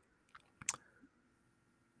game.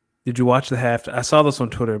 Did you watch the half? I saw this on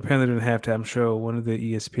Twitter. Apparently, during the halftime show, one of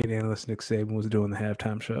the ESPN analysts, Nick Saban, was doing the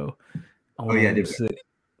halftime show. Oh yeah,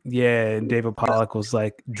 yeah, and David Pollack was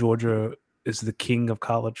like, Georgia is the king of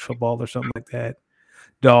college football or something like that.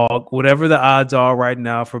 Dog, whatever the odds are right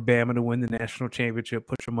now for Bama to win the national championship,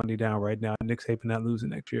 put your money down right now. Nick Saban not losing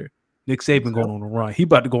next year. Nick Saban going on a run. He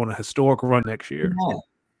about to go on a historic run next year.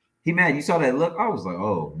 He mad. You saw that look? I was like,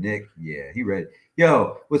 oh, Nick, yeah, he ready.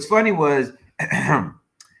 Yo, what's funny was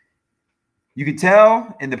you could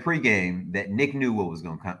tell in the pregame that Nick knew what was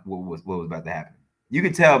about to happen. You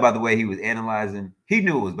could tell by the way he was analyzing. He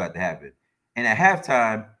knew what was about to happen. And at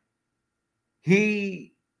halftime,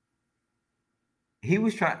 he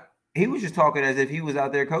was just talking as if he was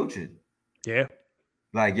out there coaching. Yeah.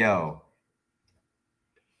 Like, yo,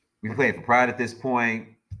 we playing for pride at this point.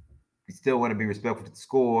 We still want to be respectful to the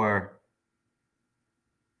score.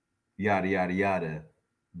 Yada, yada, yada.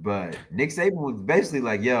 But Nick Saban was basically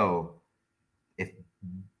like, yo,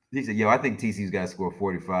 he said, yo, I think TCU's got to score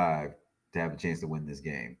 45 to have a chance to win this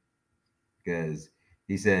game. Because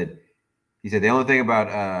he said the only thing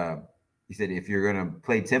about he said if you're gonna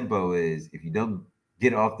play tempo is if you don't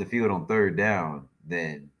get off the field on third down,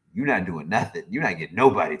 then you're not doing nothing. You're not getting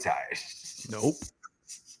nobody tired.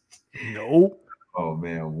 Nope. Oh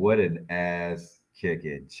man, what an ass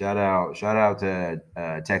kicking. Shout out to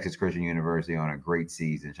Texas Christian University on a great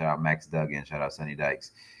season. Shout out Max Duggan. Shout out Sonny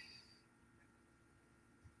Dykes.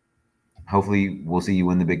 Hopefully we'll see you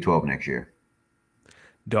win the Big 12 next year.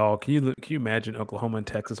 Dog, can you imagine Oklahoma and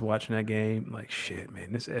Texas watching that game? Like, shit,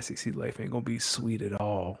 man, this SEC life ain't gonna be sweet at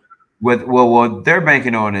all. What they're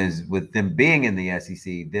banking on is with them being in the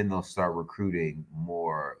SEC, then they'll start recruiting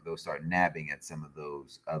more. They'll start nabbing at some of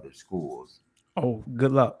those other schools. Oh,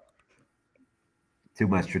 good luck. Too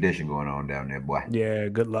much tradition going on down there, boy. Yeah,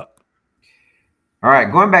 good luck. All right,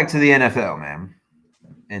 going back to the NFL, man.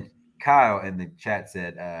 And Kyle in the chat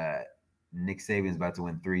said Nick Saban's about to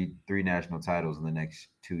win three national titles in the next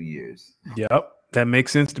 2 years. Yep, that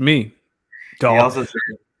makes sense to me. Dog.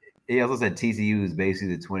 He also said TCU is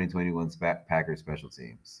basically the 2021 Packers special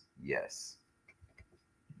teams. Yes.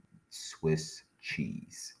 Swiss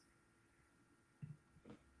cheese.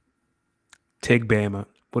 Take Bama.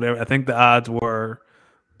 Whatever. I think the odds were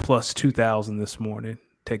plus 2,000 this morning.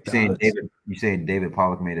 Take the odds. You saying David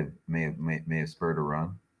Pollack may have spurred a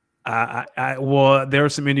run? Well, there were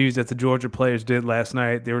some interviews that the Georgia players did last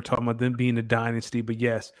night. They were talking about them being a dynasty, but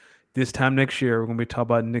yes, this time next year we're going to be talking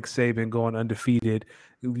about Nick Saban going undefeated,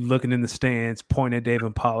 looking in the stands, pointing at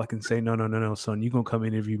David Pollack and say, no, son, you're going to come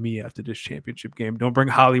interview me after this championship game. Don't bring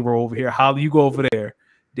Holly Rowe over here. Holly, you go over there.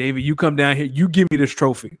 David, you come down here. You give me this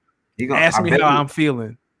trophy. Ask me how I'm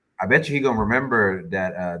feeling. I bet you he's going to remember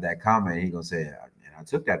that comment. He's going to say, and I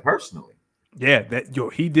took that personally. Yeah,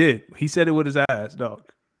 he did. He said it with his eyes, dog.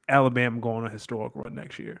 Alabama going on a historic run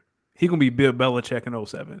next year. He gonna be Bill Belichick in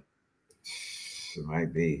 07. It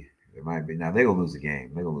might be. Now they're gonna lose a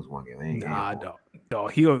game. They're gonna lose one game. Dog.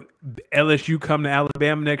 LSU come to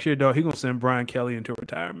Alabama next year, dog. He gonna send Brian Kelly into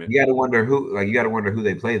retirement. You gotta wonder who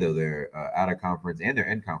they play though. They're out of conference and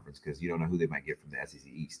they're in conference because you don't know who they might get from the SEC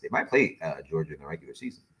East. They might play Georgia in the regular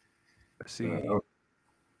season. Let's see.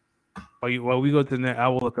 While we go to the I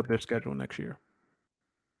will look up their schedule next year.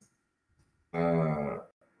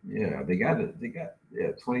 Yeah, they got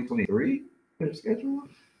 2023 their schedule.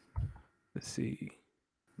 Let's see.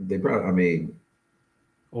 They probably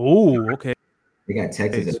okay. They got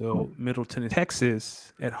Texas. So Middle Tennessee,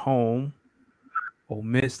 Texas at home. Ole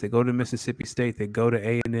Miss, they go to Mississippi State, they go to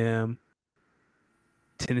A&M.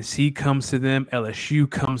 Tennessee comes to them, LSU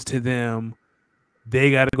comes to them. They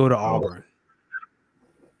got to go to Auburn.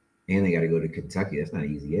 And they got to go to Kentucky. That's not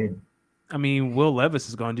an easy game. I mean, Will Levis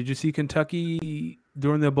is gone. Did you see Kentucky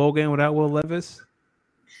during the bowl game without Will Levis?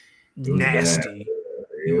 Nasty.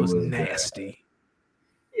 It was nasty.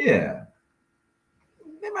 Yeah.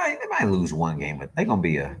 They might lose one game, but they're gonna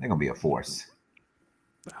be a force.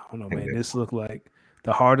 I don't know, man. This looked like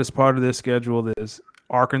the hardest part of this schedule is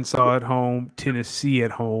Arkansas at home, Tennessee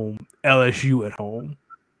at home, LSU at home.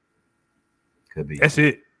 Could be. That's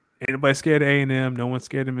it. Ain't nobody scared of A&M. No one's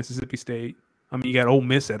scared of Mississippi State. I mean, you got Ole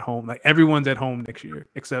Miss at home. Like, everyone's at home next year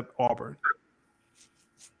except Auburn.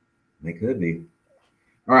 They could be.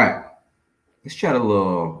 All right. Let's chat a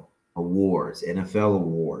little awards, NFL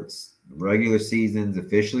awards. Regular season's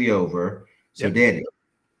officially over. So, Yep. Danny,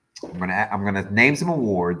 I'm gonna name some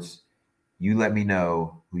awards. You let me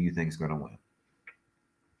know who you think is gonna win.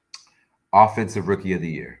 Offensive Rookie of the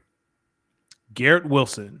Year. Garrett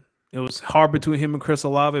Wilson. It was hard between him and Chris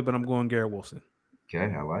Olave, but I'm going Garrett Wilson.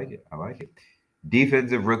 Okay, I like it. I like it.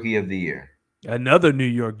 Defensive Rookie of the Year. Another New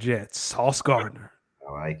York Jets, Sauce Gardner.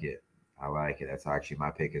 I like it. I like it. That's actually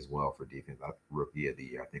my pick as well for defense rookie of the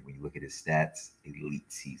year. I think when you look at his stats,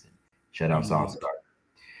 elite season. Shut out Sauce Elite. Gardner.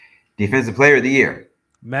 Defensive player of the year.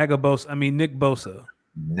 Nick Bosa.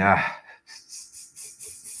 Nah.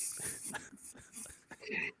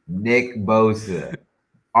 Nick Bosa.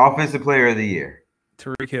 Offensive player of the year.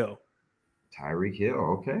 Tariq Hill. Tyreek Hill.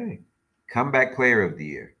 Okay. Comeback player of the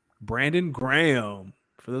year. Brandon Graham.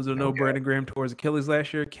 For those who don't know, Okay. Brandon Graham tore his Achilles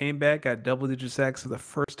last year, came back, got double-digit sacks for the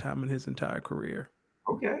first time in his entire career.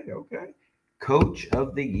 Okay. Okay. Coach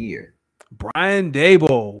of the year. Brian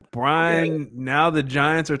Dable. Now the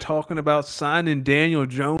Giants are talking about signing Daniel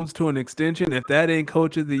Jones to an extension. If that ain't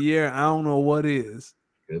coach of the year, I don't know what is.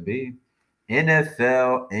 Could be.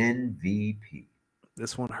 NFL MVP.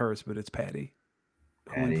 This one hurts, but it's Patty.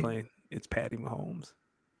 Who we playing? It's Patty Mahomes.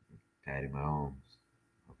 Patty Mahomes.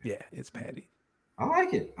 Okay. Yeah, it's Patty. I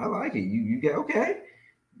like it. I like it. You get okay.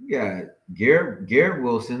 You got Garrett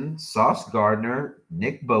Wilson, Sauce Gardner,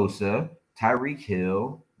 Nick Bosa, Tyreek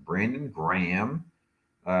Hill, Brandon Graham,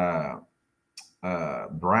 Brian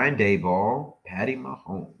Dayball, Patty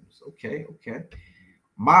Mahomes. Okay.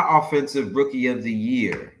 My offensive rookie of the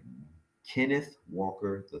year, Kenneth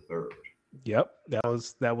Walker III. Yep,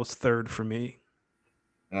 that was third for me.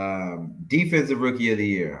 Defensive rookie of the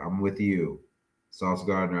year, I'm with you. Sauce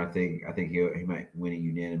Gardner, I think he might win it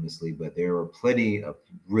unanimously, but there are plenty of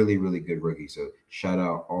really, really good rookies. So shout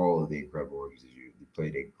out all of the incredible rookies. You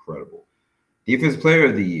played incredible. Defensive player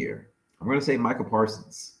of the year, I'm going to say Micah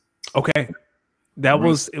Parsons. Okay, that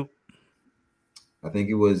was it. I think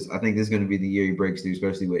this is going to be the year he breaks through,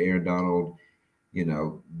 especially with Aaron Donald, being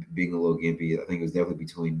a little gimpy. I think it was definitely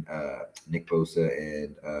between Nick Bosa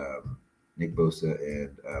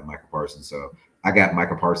and Micah Parsons. So I got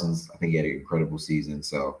Micah Parsons. I think he had an incredible season.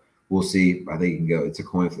 So we'll see. I think he can go. It's a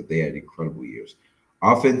coin flip. They had incredible years.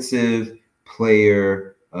 Offensive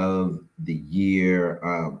player of the year.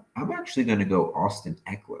 I'm actually going to go Austin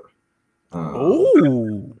Eckler.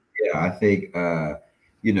 Yeah, I think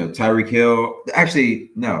Tyreek Hill. Actually,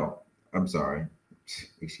 no. I'm sorry.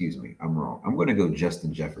 Excuse me. I'm wrong. I'm going to go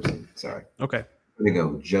Justin Jefferson. Sorry. Okay. I'm going to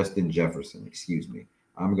go Justin Jefferson. Excuse me.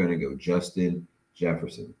 I'm going to go Justin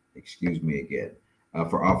Jefferson. Excuse me again.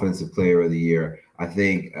 For offensive player of the year, I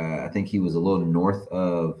think he was a little north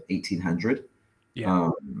of 1,800. Yeah.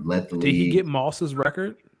 Led the league. Did he get Moss's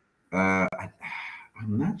record? I'm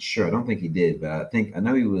not sure. I don't think he did, but I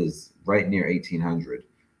know he was right near 1,800.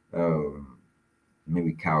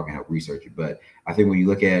 Maybe Kyle can help research it, but I think when you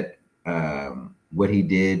look at what he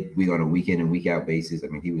did on a week in and week out basis, I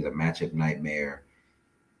mean, he was a matchup nightmare.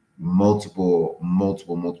 Multiple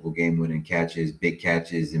game winning catches, big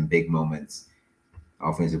catches in big moments.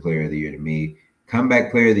 Offensive player of the year to me.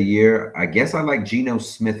 Comeback player of the year, I guess I like Geno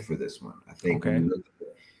Smith for this one. I think when you look at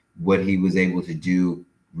what he was able to do,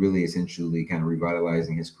 really essentially kind of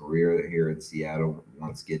revitalizing his career here in Seattle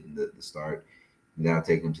once getting the start, now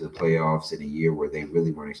taking them to the playoffs in a year where they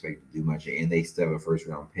really weren't expected to do much, and they still have a first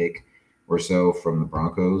round pick or so from the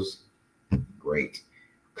Broncos. Great.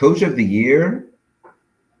 Coach of the year,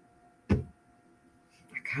 I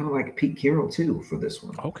kind of like Pete Carroll too for this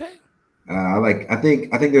one. Okay. I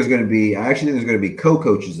think there's going to be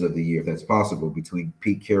co-coaches of the year if that's possible between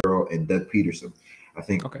Pete Carroll and Doug Peterson. I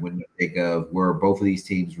think when you think of where both of these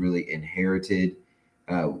teams really inherited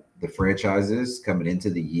the franchises coming into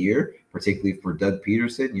the year, particularly for Doug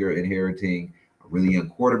Peterson, you're inheriting a really young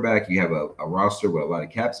quarterback. You have a roster with a lot of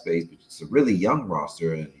cap space, but it's a really young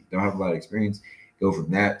roster and you don't have a lot of experience. Go from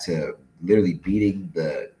that to literally beating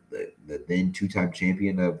the then two-time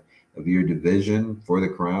champion of your division for the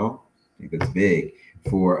crown. I think that's big.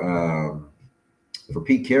 For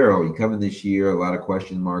Pete Carroll, you come in this year, a lot of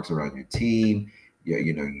question marks around your team.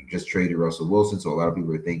 You just traded Russell Wilson, so a lot of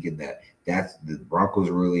people are thinking that's the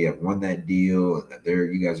Broncos really have won that deal, and that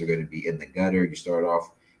you guys are going to be in the gutter. You start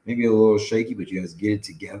off maybe a little shaky, but you guys get it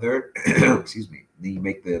together. Excuse me. Then you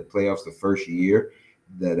make the playoffs the first year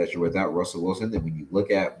that you're without Russell Wilson. Then when you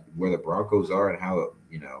look at where the Broncos are and how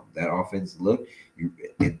that offense looked,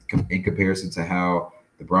 in comparison to how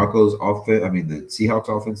the Broncos offense, the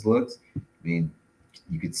Seahawks offense looks, you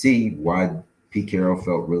could see why Pete Carroll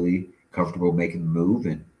felt really comfortable making the move,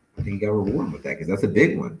 and I think you got to reward him with that because that's a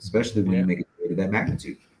big one, especially when Yeah. you make it to that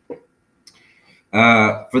magnitude.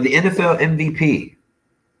 For the NFL MVP,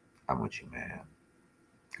 I'm with you, man.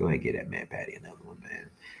 Go ahead and get that man Patty another one, man.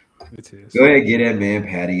 It is. Go ahead and get that man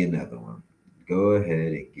Patty another one. Go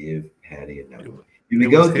ahead and give Patty another one. Did we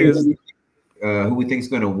It go was through his. who we think is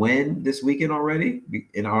going to win this weekend already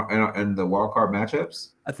in the wild card matchups?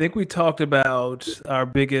 I think we talked about our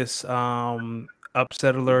biggest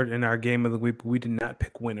upset alert in our game of the week, but we did not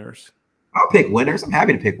pick winners. I'll pick winners. I'm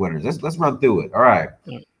happy to pick winners. Let's run through it. All right.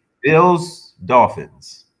 All right. Bills,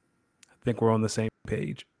 Dolphins. I think we're on the same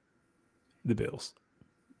page. The Bills.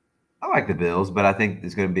 I like the Bills, but I think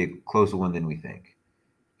it's going to be a closer one than we think.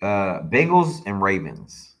 Bengals and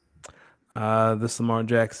Ravens. This Lamar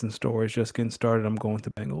Jackson story is just getting started. I'm going with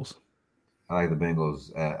the Bengals. I like the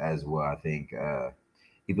Bengals as well. I think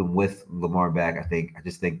even with Lamar back, I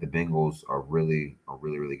just think the Bengals are really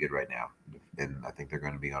good right now, and I think they're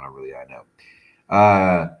going to be on a really high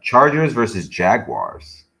note. Chargers versus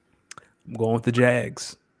Jaguars. I'm going with the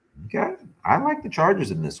Jags. Okay, I like the Chargers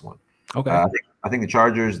in this one. Okay. I think the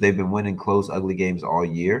Chargers, they've been winning close, ugly games all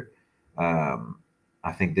year.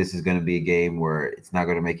 I think this is going to be a game where it's not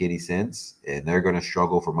going to make any sense, and they're going to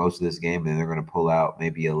struggle for most of this game, and they're going to pull out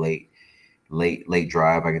maybe a late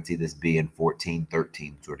drive. I can see this being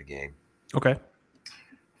 14-13 sort of game. Okay.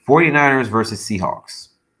 49ers versus Seahawks.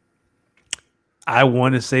 I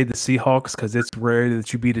want to say the Seahawks because it's rare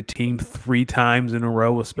that you beat a team 3 times in a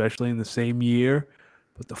row, especially in the same year.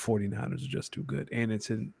 But the 49ers are just too good, and it's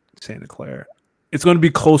in Santa Clara. It's going to be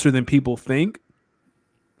closer than people think,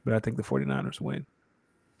 but I think the 49ers win.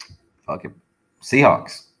 Fuck it.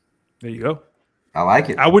 Seahawks. There you go. I like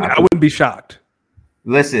it. I wouldn't be shocked.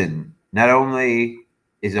 Listen, not only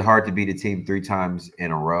is it hard to beat a team 3 times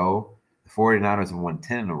in a row, the 49ers have won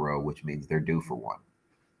 10 in a row, which means they're due for one.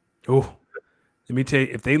 Oh, let me tell you,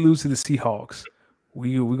 if they lose to the Seahawks,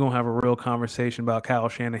 we're going to have a real conversation about Kyle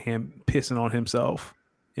Shanahan pissing on himself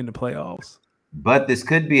in the playoffs. But this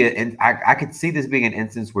could be and I could see this being an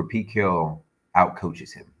instance where Pete Carroll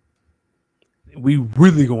outcoaches him. We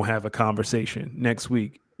really going to have a conversation next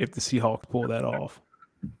week if the Seahawks pull that off.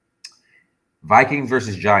 Vikings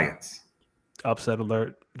versus Giants. Upset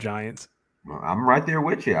alert, Giants. I'm right there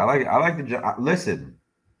with you. I like the listen.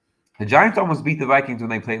 The Giants almost beat the Vikings when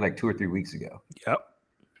they played like 2 or 3 weeks ago. Yep.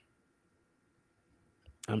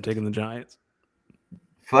 I'm taking the Giants.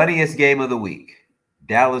 Funniest game of the week.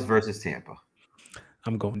 Dallas versus Tampa.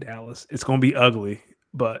 I'm going Dallas. It's going to be ugly,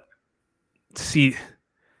 but CeeDee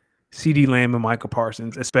Lamb and Micah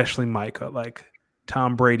Parsons, especially Micah, like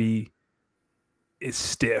Tom Brady is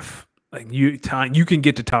stiff. Like you can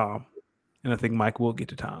get to Tom, and I think Mike will get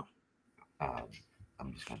to Tom.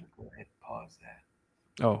 I'm just going to go ahead and pause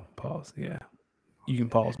that. Oh, pause. Yeah. You can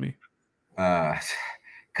pause me.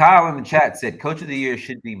 Kyle in the chat said Coach of the Year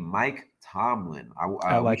should be Mike Tomlin.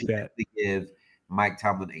 I like that. Give Mike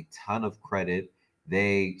Tomlin a ton of credit.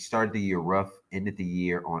 They started the year rough, ended the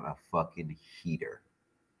year on a fucking heater.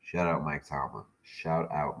 Shout out Mike Tomlin.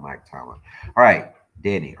 All right,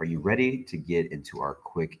 Danny, are you ready to get into our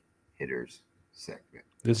quick hitters segment?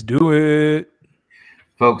 Let's do it.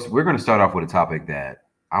 Folks, we're going to start off with a topic that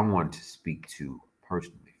I want to speak to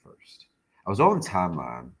personally first. I was on the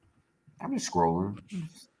timeline. I'm just scrolling.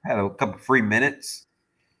 Had a couple free minutes.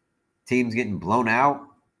 Teams getting blown out.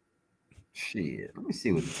 Shit. Let me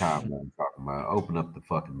see what the timeline's talking about. Open up the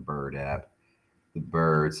fucking Bird app. The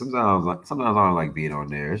Bird. Sometimes I don't like being on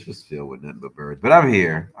there. It's just filled with nothing but birds. But I'm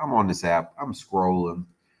here. I'm on this app. I'm scrolling.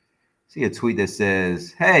 See a tweet that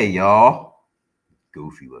says, "Hey y'all."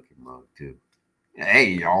 Goofy looking mug too.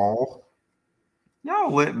 "Hey y'all.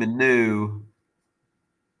 Y'all let me know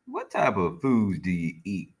what type of foods do you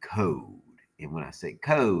eat cold?" And when I say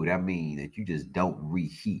cold, I mean that you just don't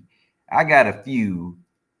reheat. I got a few,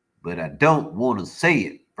 but I don't want to say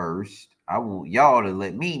it first. I want y'all to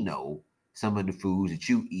let me know some of the foods that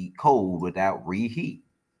you eat cold without reheat.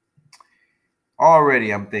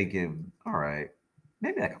 Already, I'm thinking, all right,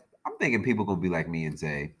 maybe I'm thinking people gonna be like me and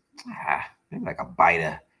say, maybe like a bite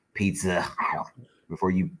of pizza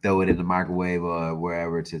before you throw it in the microwave or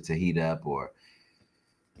wherever to heat up, or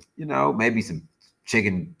maybe some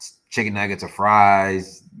chicken nuggets or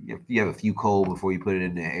fries. If you have a few cold before you put it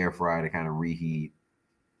in the air fryer to kind of reheat.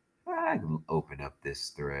 I can open up this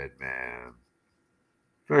thread, man.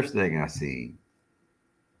 First thing I see,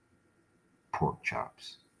 pork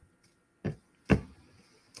chops.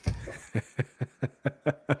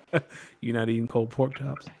 You're not eating cold pork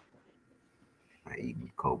chops? I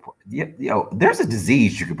eating cold pork. Yo, there's a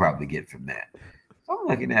disease you could probably get from that. So I'm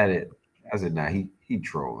looking at it. I said, nah, he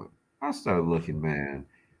trolling. I started looking, man.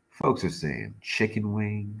 Folks are saying chicken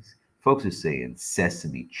wings. Folks are saying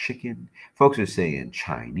sesame chicken. Folks are saying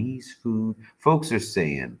Chinese food. Folks are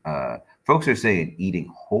saying eating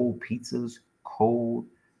whole pizzas cold.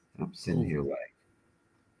 I'm sitting here like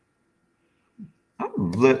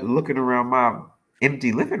I'm looking around my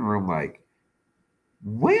empty living room like,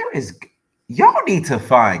 where is y'all need to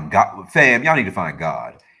find God, fam? Y'all need to find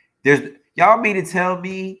God. Y'all mean to tell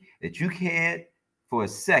me that you can't for a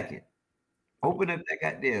second open up that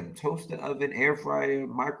goddamn toaster oven, air fryer,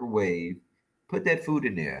 microwave, put that food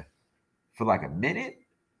in there for like a minute,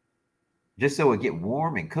 just so it get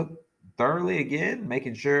warm and cook thoroughly again,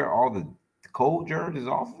 making sure all the cold germs is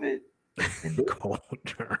off of it, and then, Cold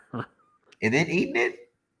germ. and then eating it.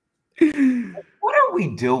 What are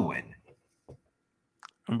we doing?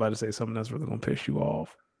 I'm about to say something that's really gonna piss you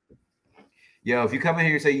off. Yo, if you come in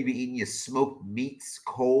here and say you be eating your smoked meats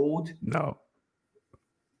cold, No,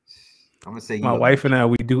 I'm gonna say my wife and I,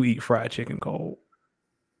 we do eat fried chicken cold.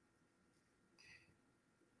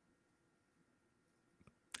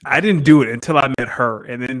 I didn't do it until I met her,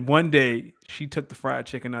 and then one day she took the fried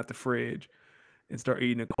chicken out the fridge and started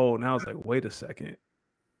eating it cold, and I was like, "Wait a second,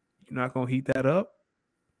 you're not gonna heat that up?"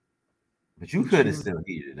 But you could have still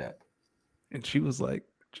heated it up. And she was like,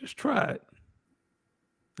 "Just try it."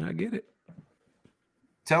 I get it.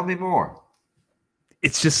 Tell me more.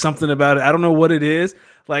 It's just something about it. I don't know what it is.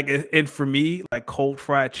 Like, and for me, like cold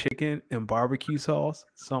fried chicken and barbecue sauce,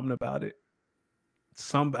 something about it.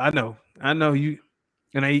 I know you,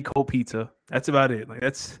 and I eat cold pizza. That's about it. Like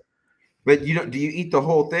that's. But you don't. Do you eat the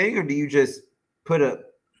whole thing, or do you just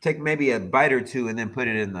take maybe a bite or two and then put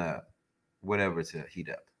it in the whatever to heat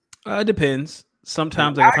up? It depends.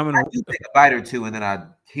 Sometimes, like if I'm in I take a bite or two and then I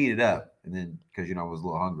heat it up, and then because I was a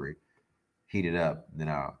little hungry, heat it up, and then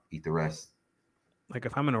I'll eat the rest. Like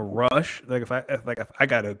if I'm in a rush, like if I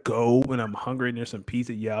gotta go and I'm hungry and there's some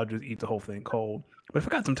pizza, yeah, I'll just eat the whole thing cold. But if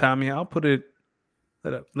I got some time, yeah, I'll put it,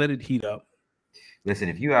 let it heat up. Listen,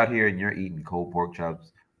 if you out here and you're eating cold pork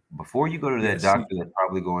chops, before you go to that doctor that's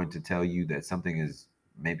probably going to tell you that something is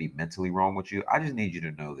maybe mentally wrong with you, I just need you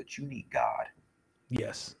to know that you need God.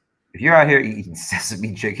 Yes. If you're out here eating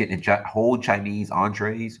sesame chicken and whole Chinese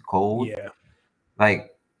entrees cold, yeah,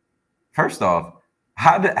 like first off,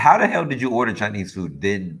 how the hell did you order Chinese food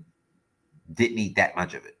then didn't eat that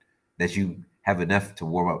much of it that you have enough to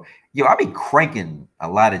warm up? Yo, I be cranking a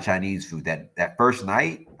lot of Chinese food that first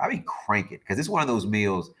night. I be cranking because it's one of those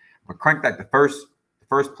meals. I crank like the first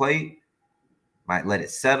plate, might let it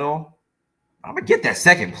settle. I'm gonna get that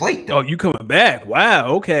second plate though. Oh, you coming back?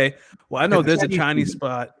 Wow. Okay. Well, I know there's a Chinese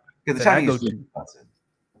spot because the Chinese food.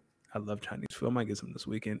 I love Chinese food. I might get some this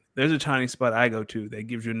weekend. There's a Chinese spot I go to that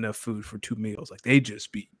gives you enough food for 2 meals. Like they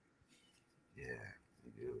just beat. Yeah,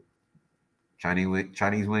 they do.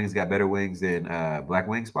 Chinese wings got better wings than black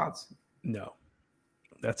wing spots. No,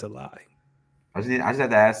 that's a lie. I just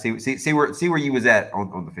had to ask. See where you was at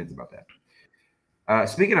on the fence about that.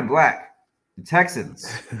 Speaking of black, the Texans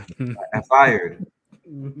have fired.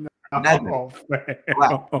 No,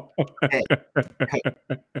 hey,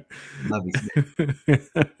 Lovie Smith.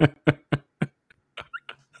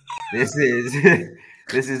 This is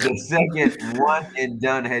the second one and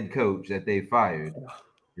done head coach that they fired.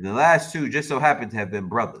 And the last two just so happen to have been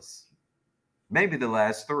brothers. Maybe the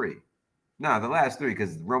last three. No, the last three,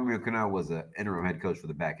 because Romeo Crennel was an interim head coach for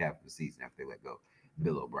the back half of the season after they let go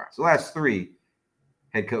Bill O'Brien. So the last three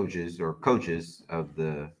head coaches or coaches of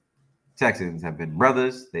the Texans have been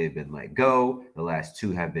brothers. They've been let go. The last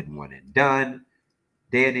two have been one and done.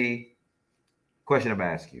 Danny, question I'm going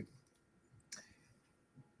to ask you.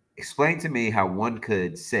 Explain to me how one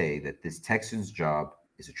could say that this Texans job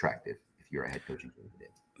is attractive if you're a head coaching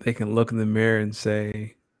candidate. They can look in the mirror and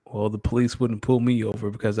say, well, the police wouldn't pull me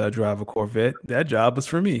over because I drive a Corvette. That job was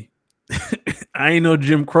for me. I ain't know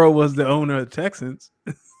Jim Crow was the owner of the Texans.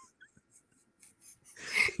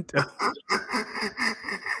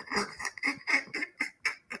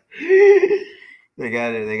 They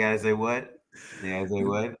gotta say what? They gotta say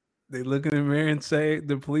what? They look in the mirror and say,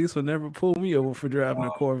 the police will never pull me over for driving a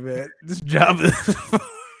Corvette. This job is...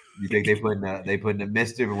 You think they put in the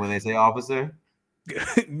mister when they say officer?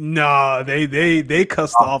 No, they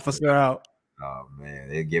cuss the officer out. Oh man,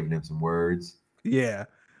 they're giving him some words. Yeah.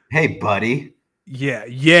 Hey, buddy.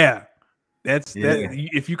 Yeah. That's that.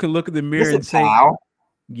 If you can look in the mirror and say,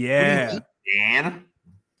 yeah, Dan.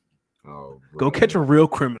 Oh, bro. Go catch a real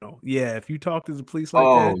criminal. Yeah, if you talk to the police like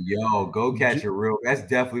that. Oh, yo, go catch a real. That's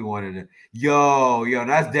definitely one of the. Yo,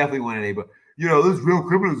 that's definitely one of they. But there's real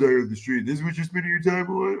criminals out here in the street. This is what you're spending your time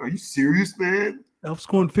on? Are you serious, man? I'm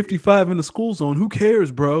scoring 55 in the school zone. Who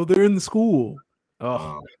cares, bro? They're in the school.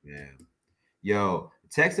 Oh man, yo,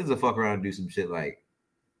 Texans will fuck around and do some shit like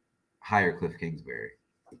hire Cliff Kingsbury.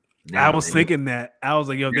 I Now, was thinking that. I was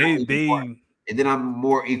like, yo, they. And then I'm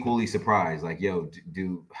more equally surprised. Like, yo,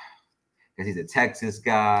 do because he's a Texas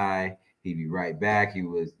guy. He'd be right back. He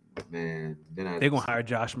was, man. They're going to hire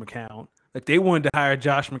Josh McCown. Like, they wanted to hire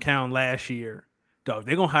Josh McCown last year. Dog,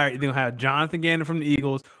 they're going to hire Jonathan Gannon from the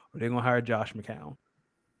Eagles, or they're going to hire Josh McCown.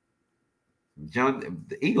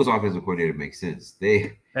 The Eagles offensive coordinator makes sense.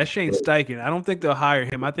 That's Shane Steichen. I don't think they'll hire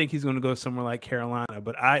him. I think he's going to go somewhere like Carolina.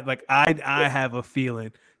 But I have a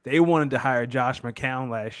feeling they wanted to hire Josh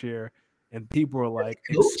McCown last year, and people were like,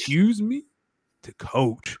 "Excuse me, to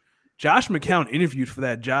coach." Josh McCown interviewed for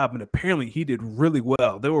that job, and apparently he did really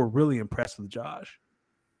well. They were really impressed with Josh.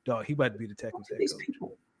 Dog, he about to be the Texans head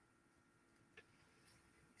coach.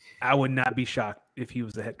 I would not be shocked if he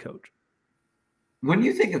was the head coach. When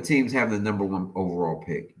you think of teams having the number 1 overall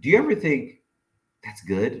pick, do you ever think that's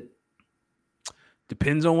good?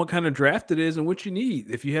 Depends on what kind of draft it is and what you need.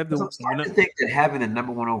 If you have I'm starting to think that having the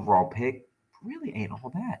number 1 overall pick really ain't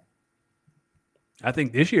all that. I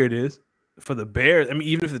think this year it is for the Bears. I mean,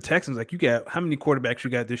 even if the Texans, like, you got how many quarterbacks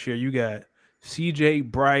you got this year? You got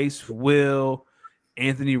CJ, Bryce, Will,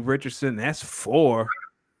 Anthony Richardson. That's 4.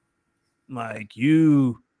 Like,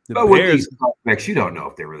 but Bears, with these quarterbacks, you don't know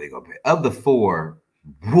if they're really going to pay. Of the 4,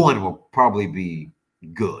 1 will probably be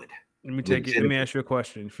good. Let me ask you a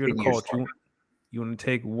question. If you're the coach, you want to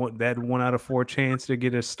take that 1 out of 4 chance to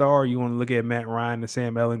get a star, or you want to look at Matt Ryan and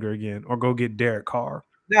Sam Ehlinger again, or go get Derek Carr?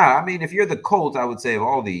 Nah, I mean, if you're the Colts, I would say of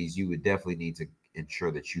all these, you would definitely need to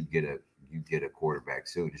ensure that you get a quarterback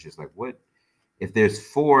soon. It's just like, what if there's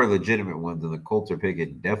 4 legitimate ones and the Colts are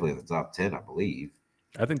picking definitely in the top 10, I believe.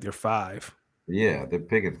 I think they're 5. Yeah, they're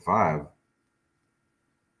picking 5.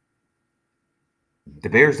 The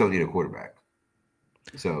Bears don't need a quarterback.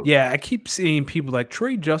 So yeah, I keep seeing people like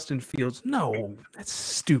trade Justin Fields. No, that's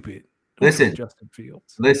stupid. Listen, Justin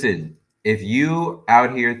Fields. Listen, if you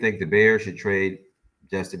out here think the Bears should trade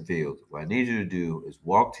Justin Fields, what I need you to do is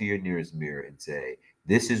walk to your nearest mirror and say,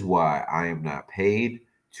 "This is why I am not paid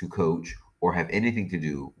to coach or have anything to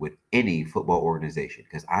do with any football organization,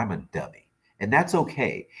 because I'm a dummy." And that's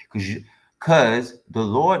okay, because the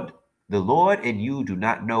Lord and you do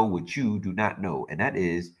not know what you do not know, and that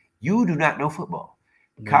is you do not know football.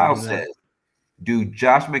 No, Kyle says, do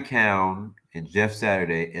Josh McCown and Jeff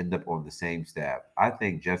Saturday end up on the same staff? I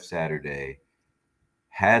think Jeff Saturday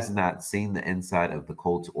has not seen the inside of the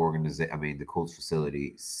Colts organization. I mean, the Colts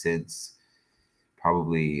facility since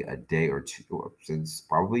probably a day or two, or since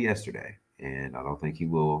probably yesterday, and I don't think he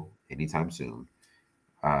will anytime soon.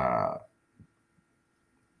 I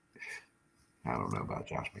don't know about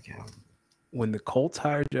Josh McCown. When the Colts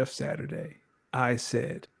hired Jeff Saturday, I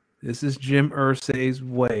said, this is Jim Irsay's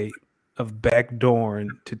way of backdooring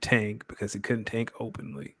to tank because he couldn't tank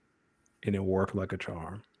openly, and it worked like a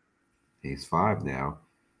charm. He's 5 now.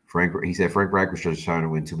 He said Frank Reich was just trying to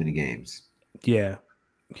win too many games. Yeah.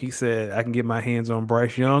 He said, I can get my hands on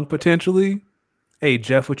Bryce Young potentially. Hey,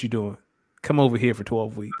 Jeff, what you doing? Come over here for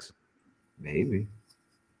 12 weeks. Maybe.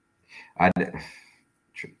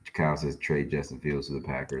 Kyle says trade Justin Fields to the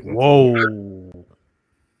Packers. That's Whoa.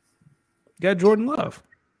 Got Jordan Love.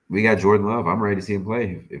 We got Jordan Love. I'm ready to see him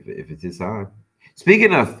play if it's his time.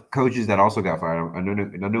 Speaking of coaches that also got fired, I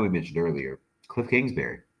know we mentioned earlier, Cliff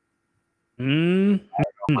Kingsbury.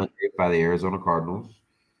 By the Arizona Cardinals,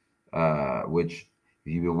 which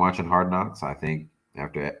if you've been watching Hard Knocks, I think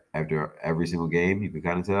after every single game, you can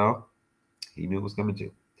kind of tell he knew it was coming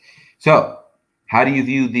too. So, how do you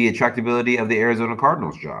view the attractability of the Arizona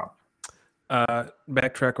Cardinals job?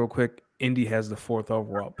 Backtrack real quick. Indy has the 4th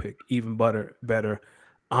overall pick, even better.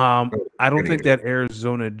 I don't think that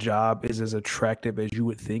Arizona job is as attractive as you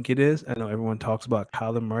would think it is. I know everyone talks about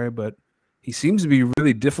Kyler Murray, but he seems to be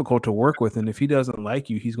really difficult to work with. And if he doesn't like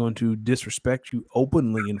you, he's going to disrespect you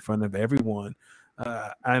openly in front of everyone.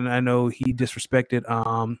 And I know he disrespected,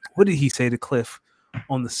 what did he say to Cliff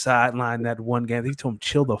on the sideline that one game? He told him,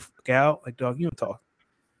 chill the fuck out. Like, dog, you don't talk.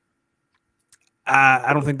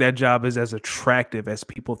 I don't think that job is as attractive as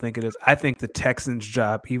people think it is. I think the Texans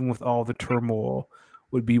job, even with all the turmoil,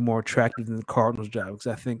 would be more attractive than the Cardinals job, because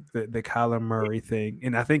I think the Kyler Murray thing,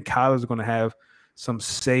 and I think Kyler's going to have some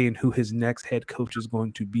say in who his next head coach is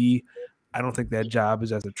going to be. I don't think that job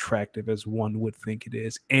is as attractive as one would think it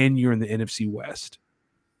is. And you're in the NFC West.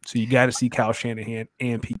 So you got to see Kyle Shanahan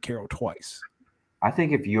and Pete Carroll twice. I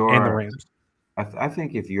think if you're and the Rams. I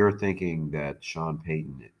think if you're thinking that Sean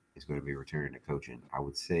Payton is going to be returning to coaching, I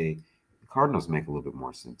would say the Cardinals make a little bit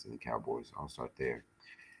more sense than the Cowboys. I'll start there.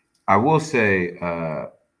 I will say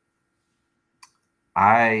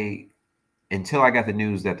I until I got the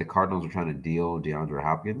news that the Cardinals were trying to deal DeAndre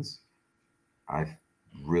Hopkins, I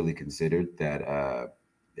really considered that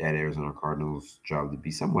Arizona Cardinals job to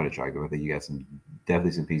be somewhat attractive. I think you got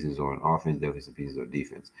definitely some pieces on offense, definitely some pieces on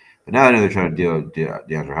defense. But now I know they're trying to deal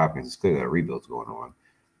DeAndre Hopkins. It's clear that a rebuild's going on.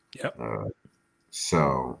 Yep.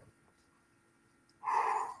 So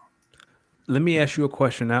let me ask you a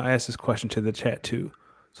question. I'll ask this question to the chat too.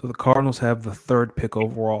 So the Cardinals have the 3rd pick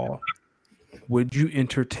overall. Would you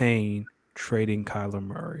entertain trading Kyler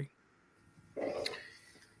Murray?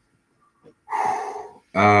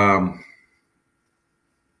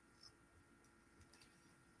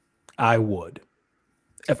 I would.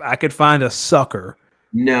 If I could find a sucker.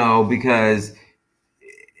 No, because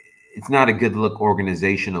it's not a good look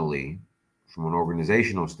organizationally, from an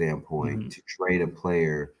organizational standpoint, to trade a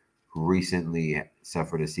player who recently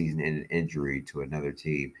suffered a season-ending injury to another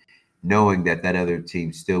team, knowing that other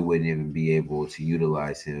team still wouldn't even be able to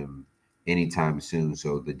utilize him anytime soon.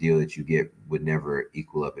 So the deal that you get would never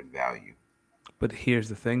equal up in value. But here's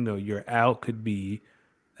the thing, though. Your out could be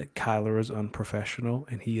that Kyler is unprofessional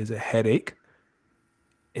and he is a headache,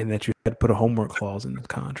 and that you had to put a homework clause in the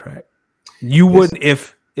contract. You wouldn't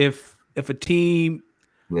if a team.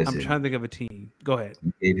 Listen, I'm trying to think of a team. Go ahead.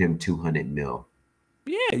 You gave him $200 million.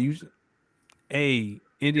 Yeah,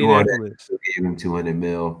 Indianapolis gave him $200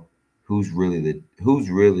 million. Who's really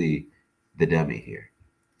the dummy here?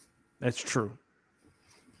 That's true.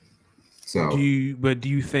 So do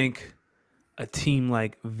you think a team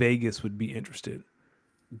like Vegas would be interested?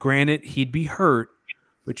 Granted, he'd be hurt,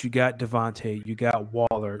 but you got Devontae, you got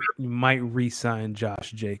Waller, you might re-sign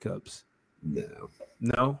Josh Jacobs.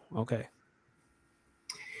 No? Okay.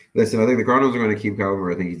 Listen, I think the Cardinals are going to keep Kyler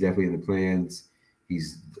Murray. I think he's definitely in the plans.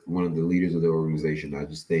 He's one of the leaders of the organization. I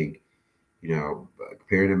just think,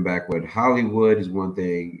 comparing him back with Hollywood is one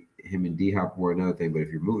thing. Him and D-Hop were another thing. But if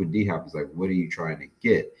you're moving D-Hop, it's like, what are you trying to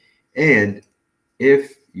get? And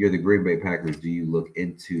if you're the Green Bay Packers, do you look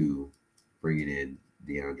into bringing in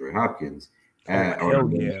DeAndre Hopkins on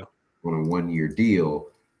a 1-year deal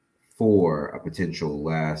for a potential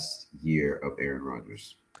last year of Aaron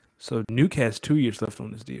Rodgers? So Nuke has 2 years left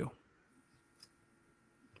on this deal.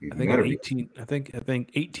 I think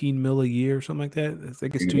 18 mil a year or something like that. I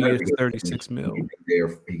think it's 2 years, 36 mil. He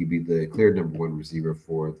could be the clear number 1 receiver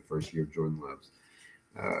for the first year of Jordan Love's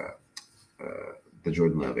the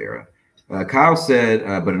Jordan Love era. Kyle said,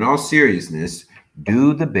 but in all seriousness,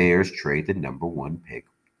 do the Bears trade the number 1 pick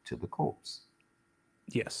to the Colts?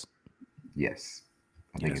 Yes.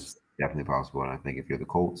 I think it's definitely possible. And I think if you're the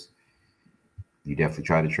Colts, you definitely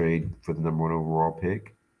try to trade for the number 1 overall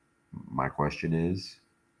pick. My question is,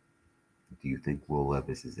 do you think Will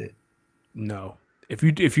Levis is it? No. If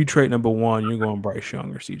you trade number 1, you're going Bryce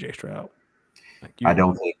Young or CJ Stroud. I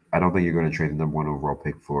don't think you're going to trade the number 1 overall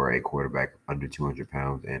pick for a quarterback under 200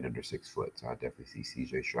 pounds and under 6 foot. So I definitely see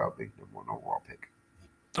CJ Stroud being the number 1 overall pick.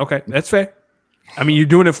 Okay, that's fair. I mean, you're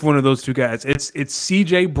doing it for one of those two guys. It's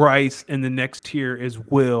CJ, Bryce, and the next tier is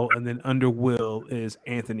Will, and then under Will is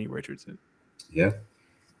Anthony Richardson. Yeah,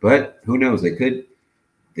 but who knows? They could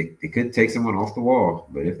take someone off the wall.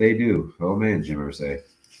 But if they do, oh man, Jim Irsay.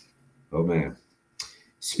 Oh man.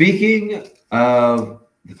 Speaking of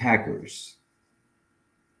the Packers,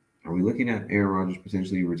 are we looking at Aaron Rodgers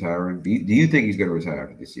potentially retiring? Do you think he's going to retire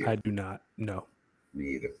after this year? I do not. No.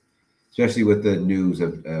 Me either. Especially with the news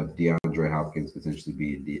of DeAndre Hopkins potentially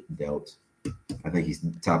being dealt. I think he's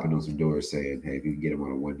tapping on some doors saying, hey, if you can get him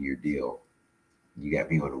on a 1-year deal, you got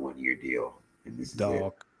me on a 1-year deal. And this is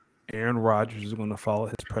it. Aaron Rodgers is going to follow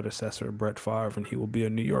his predecessor, Brett Favre, and he will be a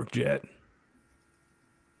New York Jet.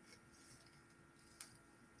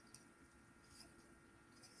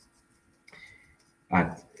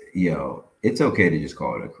 It's okay to just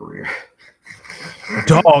call it a career.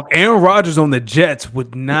 Dog, Aaron Rodgers on the Jets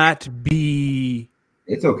would not be.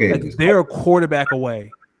 It's okay. They're a quarterback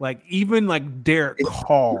away. Like even like Derek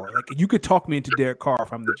Carr. Like you could talk me into Derek Carr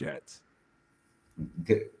from the Jets.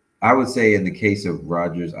 I would say in the case of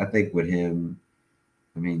Rodgers, I think with him,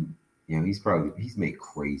 I mean, he's made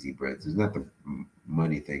crazy breads. It's not the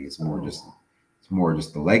money thing. It's more just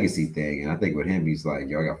the legacy thing. And I think with him, he's like,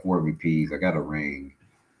 I got 4 MVPs. I got a ring.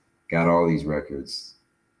 Got all these records.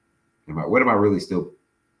 What am I really still?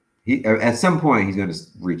 At some point he's going to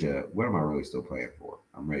reach what am I really still playing for?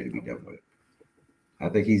 I'm ready to be done with it. I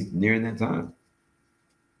think he's nearing that time.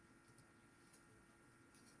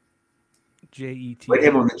 JET. But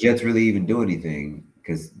him on the Jets really even do anything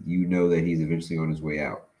because you know that he's eventually on his way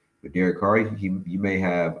out. But Derek Carr, you may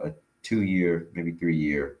have a 2-year, maybe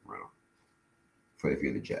 3-year run for if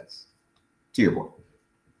you're the Jets. To your point.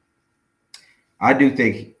 I do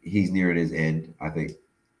think he's nearing his end. I think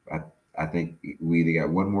I think we either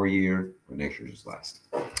got one more year or next year just last.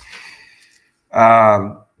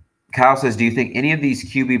 Kyle says, do you think any of these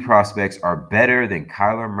QB prospects are better than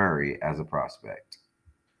Kyler Murray as a prospect?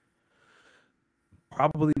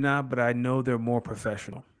 Probably not, but I know they're more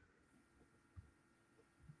professional.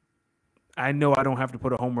 I know I don't have to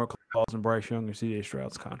put a homework clause in Bryce Young or CJ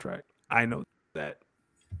Stroud's contract. I know that.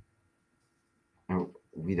 Oh,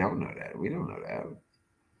 we don't know that. We don't know that.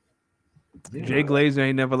 Jay Glazer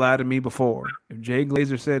ain't never lied to me before. If Jay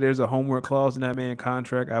Glazer said there's a homework clause in that man's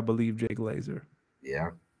contract, I believe Jay Glazer.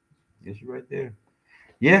 Yeah. Yes, you're right there.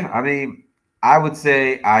 Yeah, I mean, I would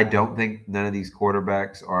say I don't think none of these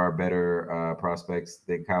quarterbacks are better prospects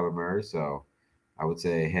than Kyler Murray. So I would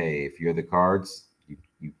say, hey, if you're the Cards,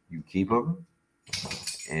 you keep them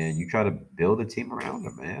and you try to build a team around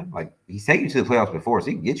him, man. Like he's taken you to the playoffs before, so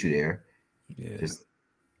he can get you there. Yeah. Just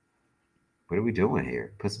what are we doing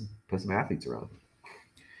here? Put some athletes around him.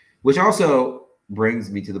 Which also brings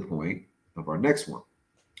me to the point of our next one,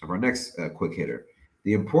 of our next quick hitter.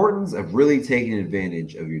 The importance of really taking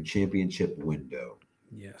advantage of your championship window.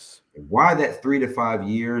 Yes. And why that 3 to 5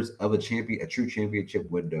 years of a true championship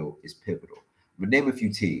window is pivotal. I'm gonna name a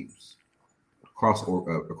few teams across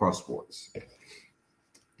sports: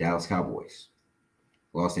 Dallas Cowboys,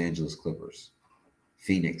 Los Angeles Clippers,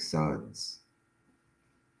 Phoenix Suns,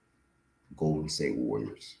 Golden State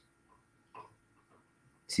Warriors.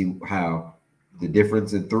 See how the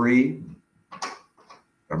difference in three.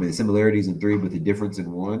 I mean, the similarities in three, but the difference in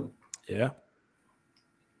one. Yeah.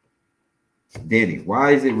 Danny,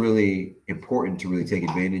 why is it really important to really take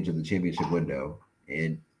advantage of the championship window?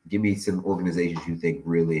 And give me some organizations you think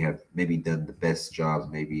really have maybe done the best jobs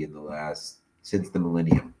maybe in the last since the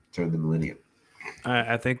millennium, turn of the millennium.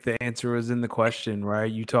 I think the answer is in the question, right?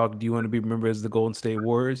 Do you want to be remembered as the Golden State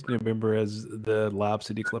Warriors? Do you remember as the Lob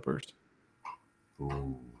City Clippers?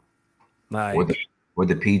 Ooh. Like, or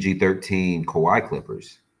the PG-13 Kawhi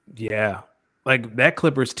Clippers. Yeah. Like that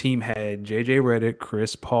Clippers team had JJ Redick,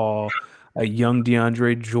 Chris Paul, a young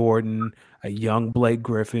DeAndre Jordan, a young Blake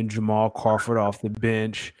Griffin, Jamal Crawford off the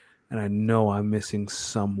bench, and I know I'm missing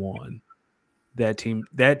someone. That team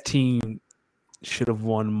should have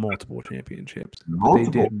won multiple championships, but they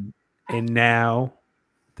didn't. And now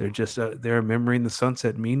they're just they're remembering the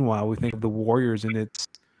sunset. Meanwhile, we think of the Warriors and its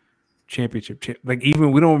championship. Like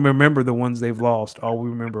even we don't remember the ones they've lost. All we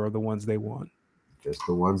remember are the ones they won. Just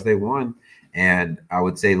the ones they won. And I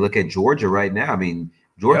would say, look at Georgia right now. I mean,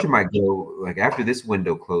 Georgia might go, like after this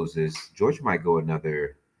window closes, Georgia might go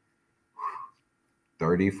another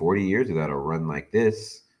 30, 40 years without a run like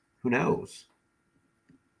this. Who knows?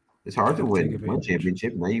 It's hard to win one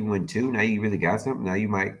championship. Now you win two. Now you really got something. Now you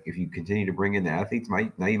might, if you continue to bring in the athletes,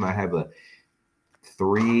 now you might have a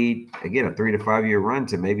 3 to 5 year run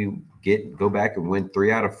to maybe go back and win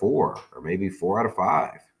 3 out of 4 or maybe 4 out of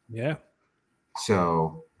 5. Yeah.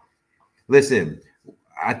 So, listen,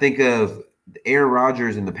 I think of Aaron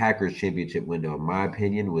Rodgers and the Packers championship window, in my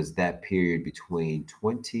opinion, was that period between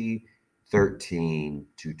 2013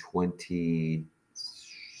 to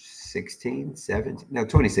 2016, 17. No,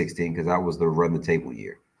 2016, because that was the run the table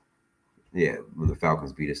year. Yeah, when the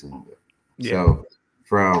Falcons beat us. So,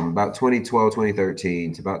 from about 2012,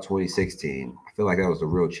 2013 to about 2016, I feel like that was the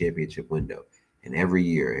real championship window. And every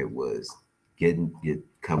year it was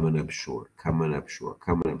coming up short. Then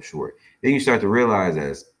you start to realize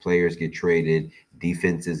as players get traded,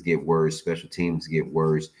 defenses get worse, special teams get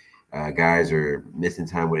worse, guys are missing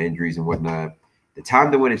time with injuries and whatnot. The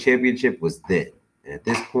time to win a championship was then. And at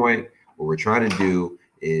this point, what we're trying to do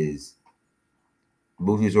is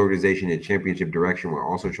move this organization in a championship direction. We're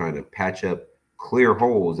also trying to patch up clear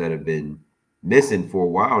holes that have been missing for a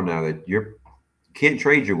while now that you can't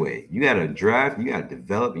trade your way. You got to draft, you got to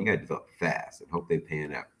develop fast and hope they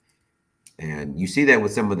pan out. And you see that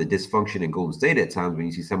with some of the dysfunction in Golden State at times when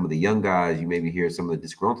you see some of the young guys, you maybe hear some of the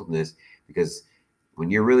disgruntledness because when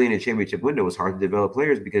you're really in a championship window, it's hard to develop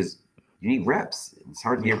players because you need reps. It's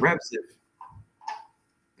hard to get reps if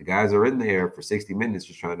the guys are in there for 60 minutes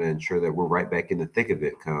just trying to ensure that we're right back in the thick of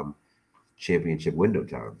it come championship window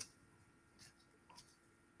time.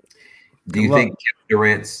 Do you think Kevin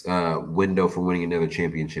Durant's window for winning another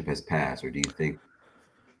championship has passed, or do you think?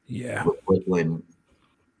 Yeah. Brooklyn.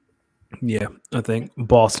 Yeah, I think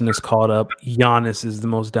Boston is caught up. Giannis is the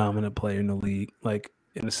most dominant player in the league. Like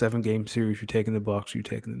in a 7-game series, you're taking the Bucks, you're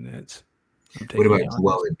taking the Nets. What about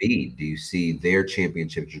Joel Embiid? Do you see their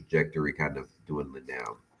championship trajectory kind of dwindling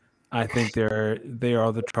down? I think they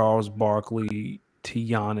are the Charles Barkley to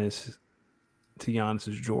Giannis's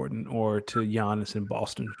Jordan, or to Giannis and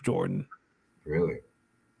Boston's Jordan. Really?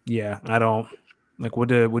 Yeah, I don't like. What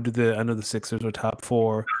do the I know the Sixers are top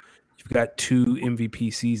 4. You've got 2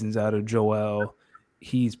 MVP seasons out of Joel.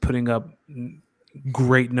 He's putting up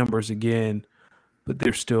great numbers again, but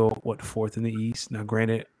they're still, what, 4th in the East? Now,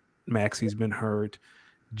 granted, Maxi's been hurt.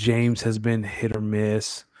 James has been hit or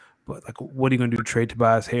miss. But, like, what are you going to do? Trade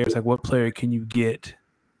Tobias Harris? Like, what player can you get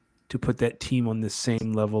to put that team on the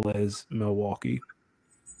same level as Milwaukee?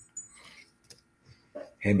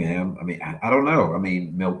 Hey man, I mean, I don't know. I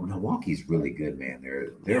mean, Milwaukee's really good, man.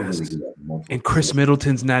 They're really good at multiple. And Chris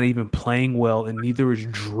Middleton's not even playing well, and neither is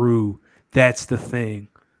Drew. That's the thing,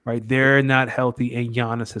 right? They're not healthy, and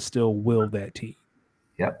Giannis has still willed that team.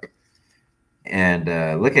 Yep.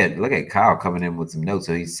 And look at Kyle coming in with some notes.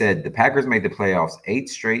 So he said the Packers made the playoffs 8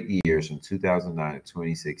 straight years from 2009 to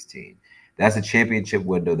 2016. That's a championship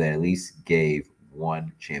window that at least gave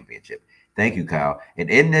 1 championship. Thank you, Kyle. And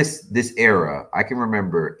in this era, I can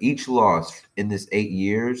remember each loss in this 8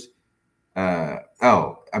 years.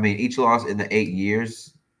 Each loss in the 8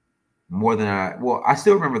 years more than I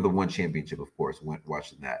still remember the 1 championship, of course,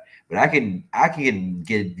 watching that. But I can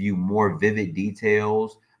give you more vivid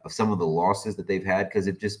details of some of the losses that they've had because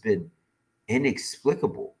it's just been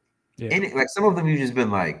inexplicable. Yeah. And like some of them, you've just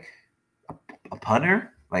been like a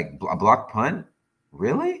punter, like a block punt.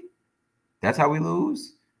 Really? That's how we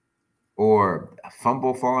lose? Or a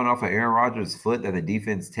fumble falling off of Aaron Rodgers' foot that the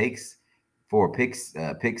defense takes for a pick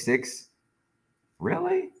 6?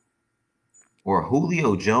 Really? Or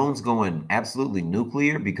Julio Jones going absolutely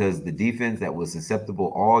nuclear because the defense that was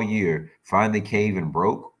susceptible all year finally caved and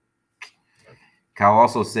broke? Kyle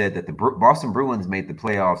also said that the Boston Bruins made the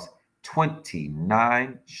playoffs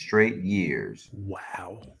 29 straight years.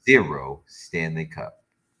 Wow. 0 Stanley Cup.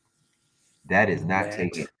 That is not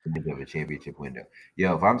taking advantage of a championship window.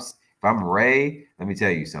 Yo, if I'm Ray, let me tell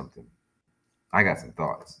you something. I got some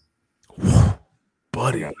thoughts.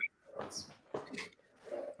 Buddy. All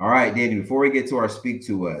right, Danny, before we get to our Speak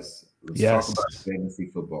to Us, let's talk about fantasy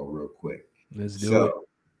football real quick. Let's do it.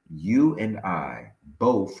 You and I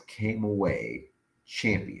both came away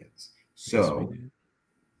champions. So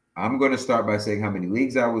I'm going to start by saying how many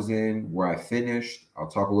leagues I was in, where I finished. I'll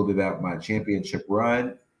talk a little bit about my championship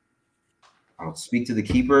run. I'll speak to the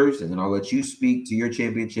keepers, and then I'll let you speak to your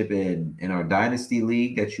championship in our dynasty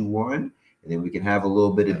league that you won. And then we can have a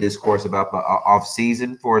little bit of discourse about the off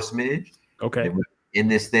season for a smidge. Okay. And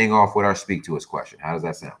end this thing off with our Speak to Us question. How does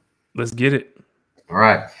that sound? Let's get it. All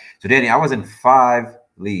right. So, Danny, I was in 5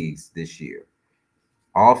 leagues this year.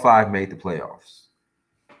 All 5 made the playoffs.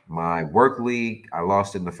 My work league, I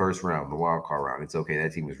lost in the first round, the wild card round. It's okay.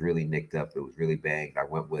 That team was really nicked up. It was really banged. I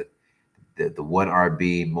went with the 1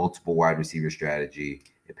 RB, multiple wide receiver strategy.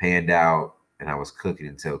 It panned out, and I was cooking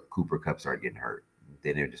until Cooper Kupp started getting hurt.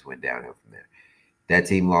 Then it just went downhill from there. That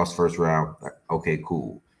team lost first round. Okay,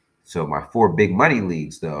 cool. So my 4 big money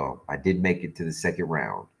leagues, though, I did make it to the second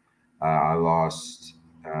round. I lost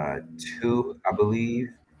 2, I believe.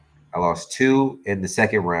 I lost 2 in the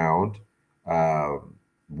second round.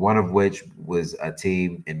 One of which was a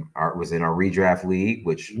team in our redraft league,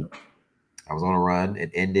 which I was on a run. It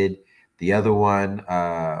ended. The other one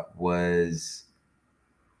was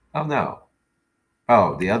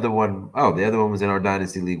the other one was in our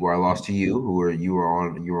dynasty league where I lost to you, you were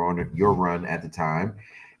on your run at the time.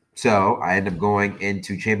 So I ended up going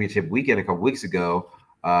into championship weekend a couple weeks ago,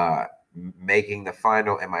 making the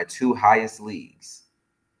final in my 2 highest leagues.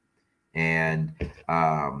 And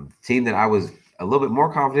team that I was a little bit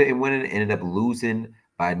more confident in winning ended up losing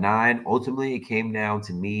by 9. Ultimately, it came down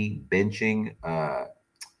to me benching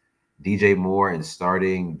DJ Moore and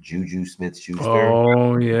starting Juju Smith-Schuster.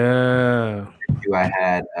 Oh, yeah. I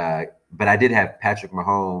had, but I did have Patrick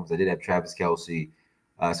Mahomes. I did have Travis Kelce.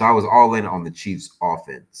 So I was all in on the Chiefs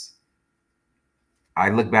offense. I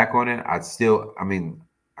look back on it.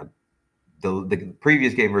 The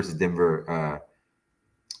previous game versus Denver,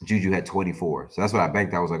 Juju had 24. So that's what I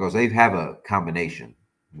banked. I was like, so they have a combination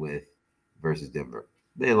with versus Denver.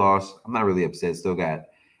 They lost. I'm not really upset. Still got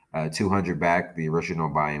 200 back. The original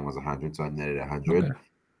buy-in was 100, so I netted 100. Okay.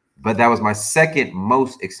 But that was my second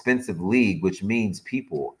most expensive league, which means,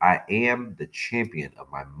 people, I am the champion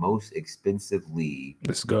of my most expensive league.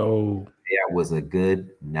 Let's go. That was a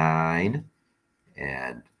good 9.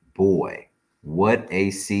 And boy, what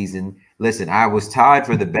a season. Listen, I was tied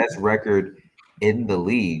for the best record in the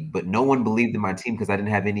league, but no one believed in my team because I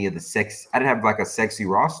didn't have any of the sex. I didn't have like a sexy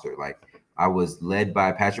roster. Like, I was led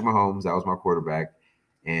by Patrick Mahomes. That was my quarterback.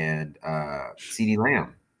 And CeeDee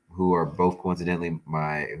Lamb, who are both coincidentally who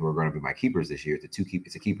are going to be my keepers this year.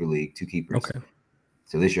 It's a keeper league, 2 keepers. Okay.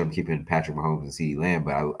 So this year I'm keeping Patrick Mahomes and CeeDee Lamb,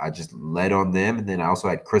 but I just led on them. And then I also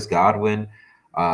had Chris Godwin,